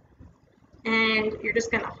 and you're just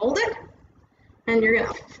going to hold it and you're going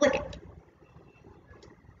to flick it.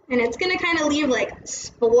 And it's going to kind of leave like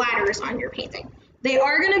splatters on your painting. They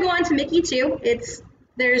are going to go onto Mickey too.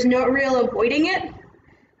 There's no real avoiding it.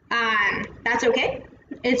 That's okay.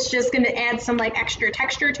 It's just going to add some like extra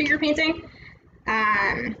texture to your painting.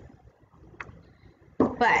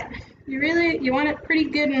 But you want it pretty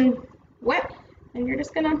good and wet, and you're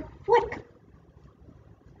just going to flick.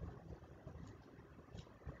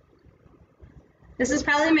 This is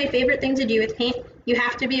probably my favorite thing to do with paint. You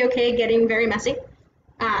have to be okay getting very messy,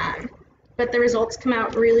 but the results come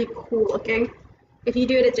out really cool looking. If you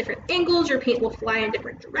do it at different angles, your paint will fly in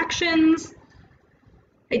different directions.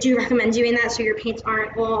 I do recommend doing that so your paints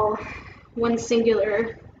aren't all one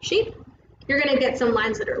singular shape. You're going to get some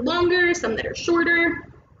lines that are longer, some that are shorter,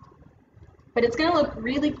 but it's going to look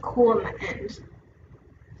really cool in the end.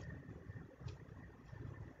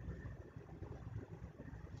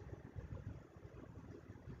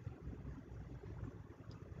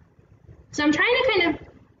 So I'm trying to kind of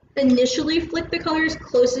initially flick the colors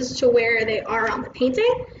closest to where they are on the painting,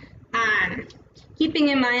 keeping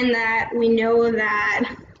in mind that we know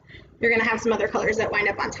that you're going to have some other colors that wind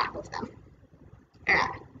up on top of them. All right,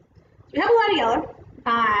 so we have a lot of yellow.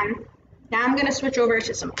 Now I'm going to switch over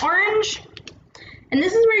to some orange, And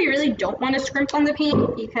this is where you really don't want to scrimp on the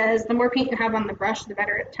paint, because the more paint you have on the brush, the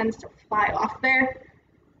better it tends to fly off there.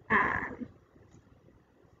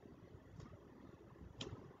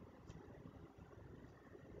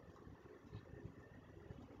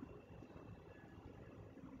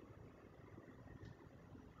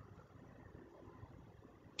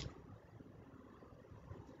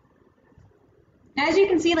 As you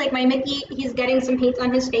can see, like my Mickey, he's getting some paint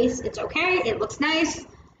on his face. It's okay, it looks nice.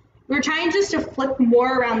 We're trying just to flick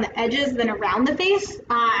more around the edges than around the face.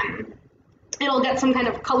 It'll get some kind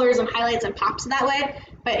of colors and highlights and pops that way,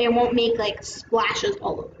 but it won't make like splashes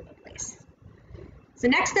all over the place. So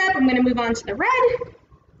next up, I'm gonna move on to the red.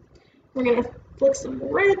 We're gonna flick some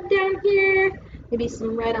red down here, maybe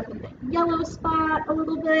some red up in the yellow spot a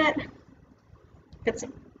little bit. Get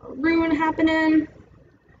some maroon happening.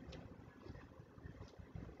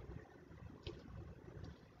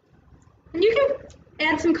 And you can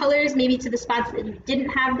add some colors maybe to the spots that you didn't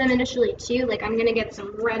have them initially too. Like I'm gonna get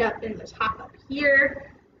some red up in the top up here.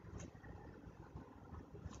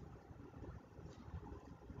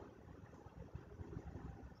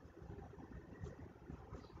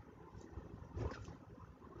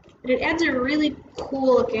 But it adds a really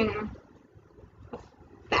cool looking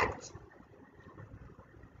effect.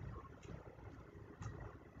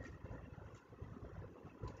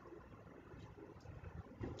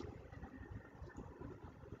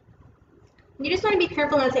 You just want to be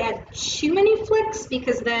careful not to add too many flicks,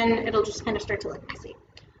 because then it'll just kind of start to look messy.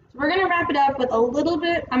 So we're going to wrap it up with a little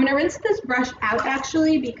bit. I'm going to rinse this brush out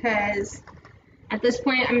actually, because at this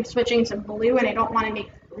point I'm switching to blue and I don't want to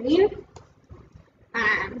make green.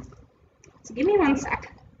 So give me 1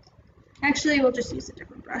 sec. Actually, we'll just use a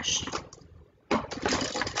different brush.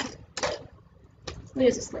 We'll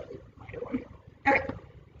use a slightly lighter one. Okay.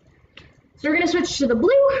 So we're going to switch to the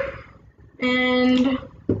blue and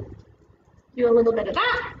do a little bit of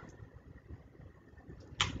that.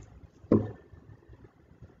 And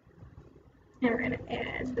we're going to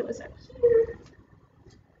add those up here.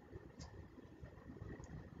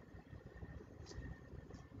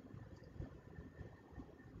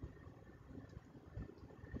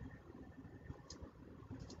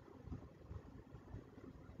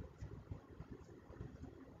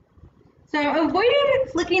 So avoiding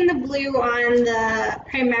flicking the blue on the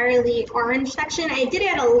primarily orange section, I did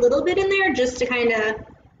add a little bit in there just to kind of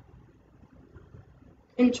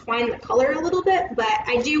entwine the color a little bit, but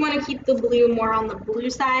I do want to keep the blue more on the blue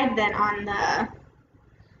side than on the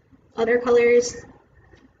other colors.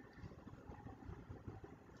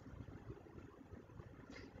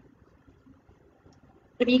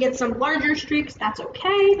 If you get some larger streaks, that's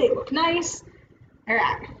okay, they look nice. All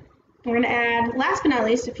right. We're going to add, last but not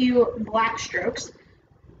least, a few black strokes.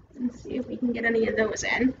 Let's see if we can get any of those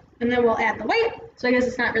in. And then we'll add the white. So I guess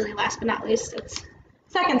it's not really last but not least, it's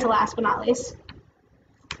second to last but not least.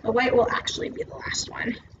 The white will actually be the last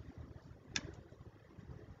one.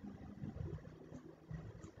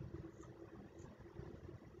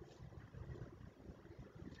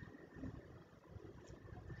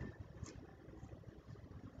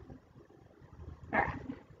 All right,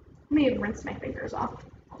 let me rinse my fingers off.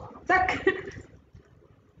 Hold on a sec.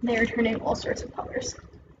 They're turning all sorts of colors.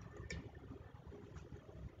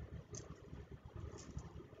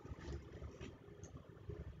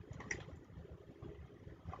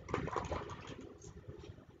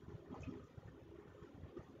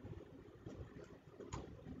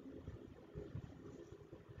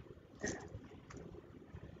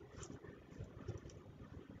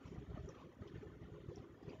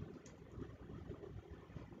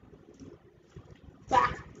 Bah,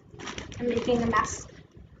 I'm making a mess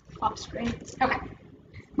off screen. Okay.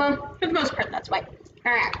 Well, for the most part, that's white.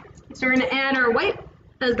 All right. So we're going to add our white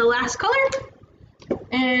as the last color.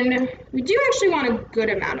 And we do actually want a good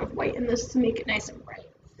amount of white in this to make it nice and bright.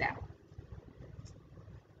 So,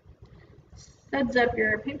 suds up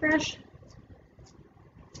your paintbrush.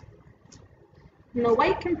 And the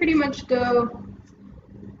white can pretty much go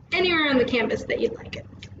anywhere on the canvas that you'd like it.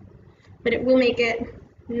 But it will make it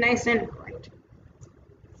nice and bright.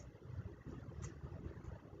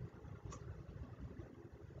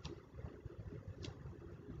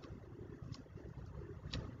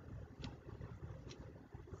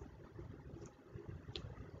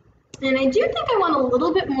 And I do think I want a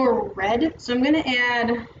little bit more red, so I'm going to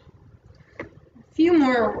add a few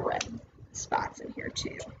more red spots in here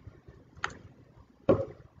too.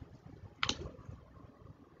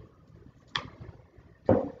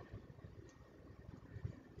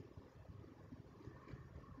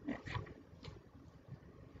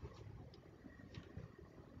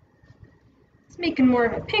 It's making more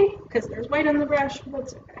of a pink because there's white on the brush, but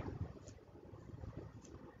that's okay.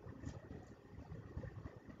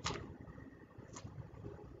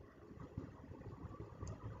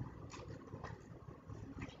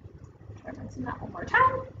 mixing that one more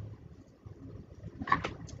time.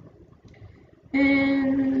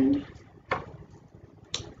 And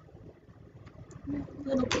a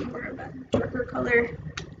little bit more of a darker color.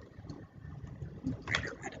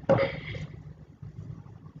 I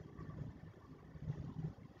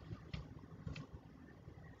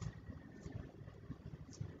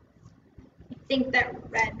think that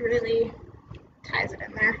red really ties it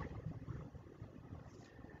in there.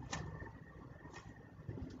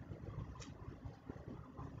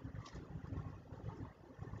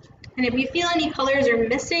 And if you feel any colors are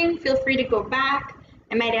missing, feel free to go back.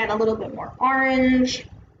 I might add a little bit more orange.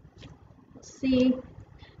 Let's see.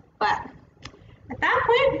 But at that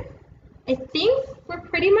point, I think we're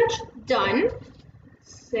pretty much done.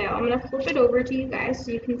 So I'm going to flip it over to you guys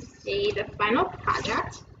so you can see the final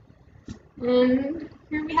project. And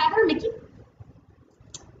here we have our Mickey.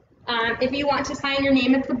 If you want to sign your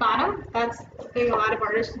name at the bottom, that's the thing a lot of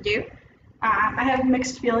artists do. I have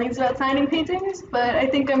mixed feelings about signing paintings, but I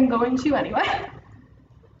think I'm going to anyway.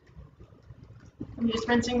 I'm just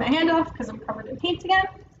rinsing my hand off because I'm covered in paint again.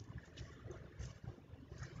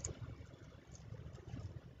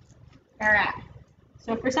 All right,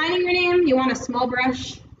 so for signing your name, you want a small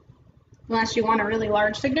brush, unless you want a really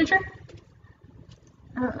large signature.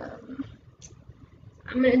 I'm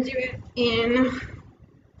gonna do it in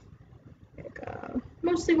like,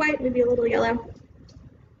 mostly white, maybe a little yellow.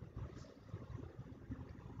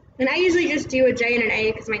 And I usually just do a J and an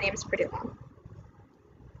A because my name's pretty long.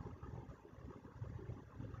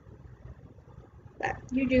 But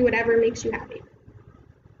you do whatever makes you happy.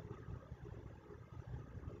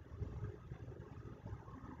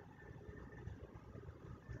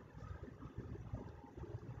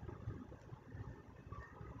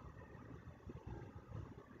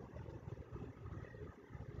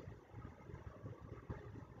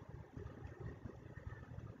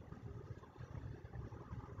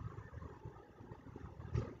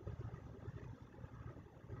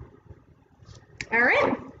 All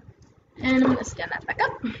right, and I'm gonna stand that back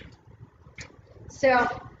up. So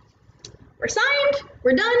we're signed,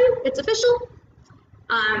 we're done, it's official.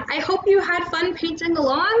 I hope you had fun painting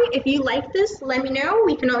along. If you like this, let me know.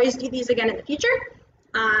 We can always do these again in the future.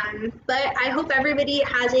 But I hope everybody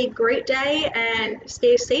has a great day and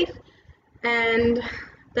stay safe, and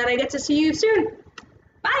that I get to see you soon.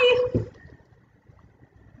 Bye.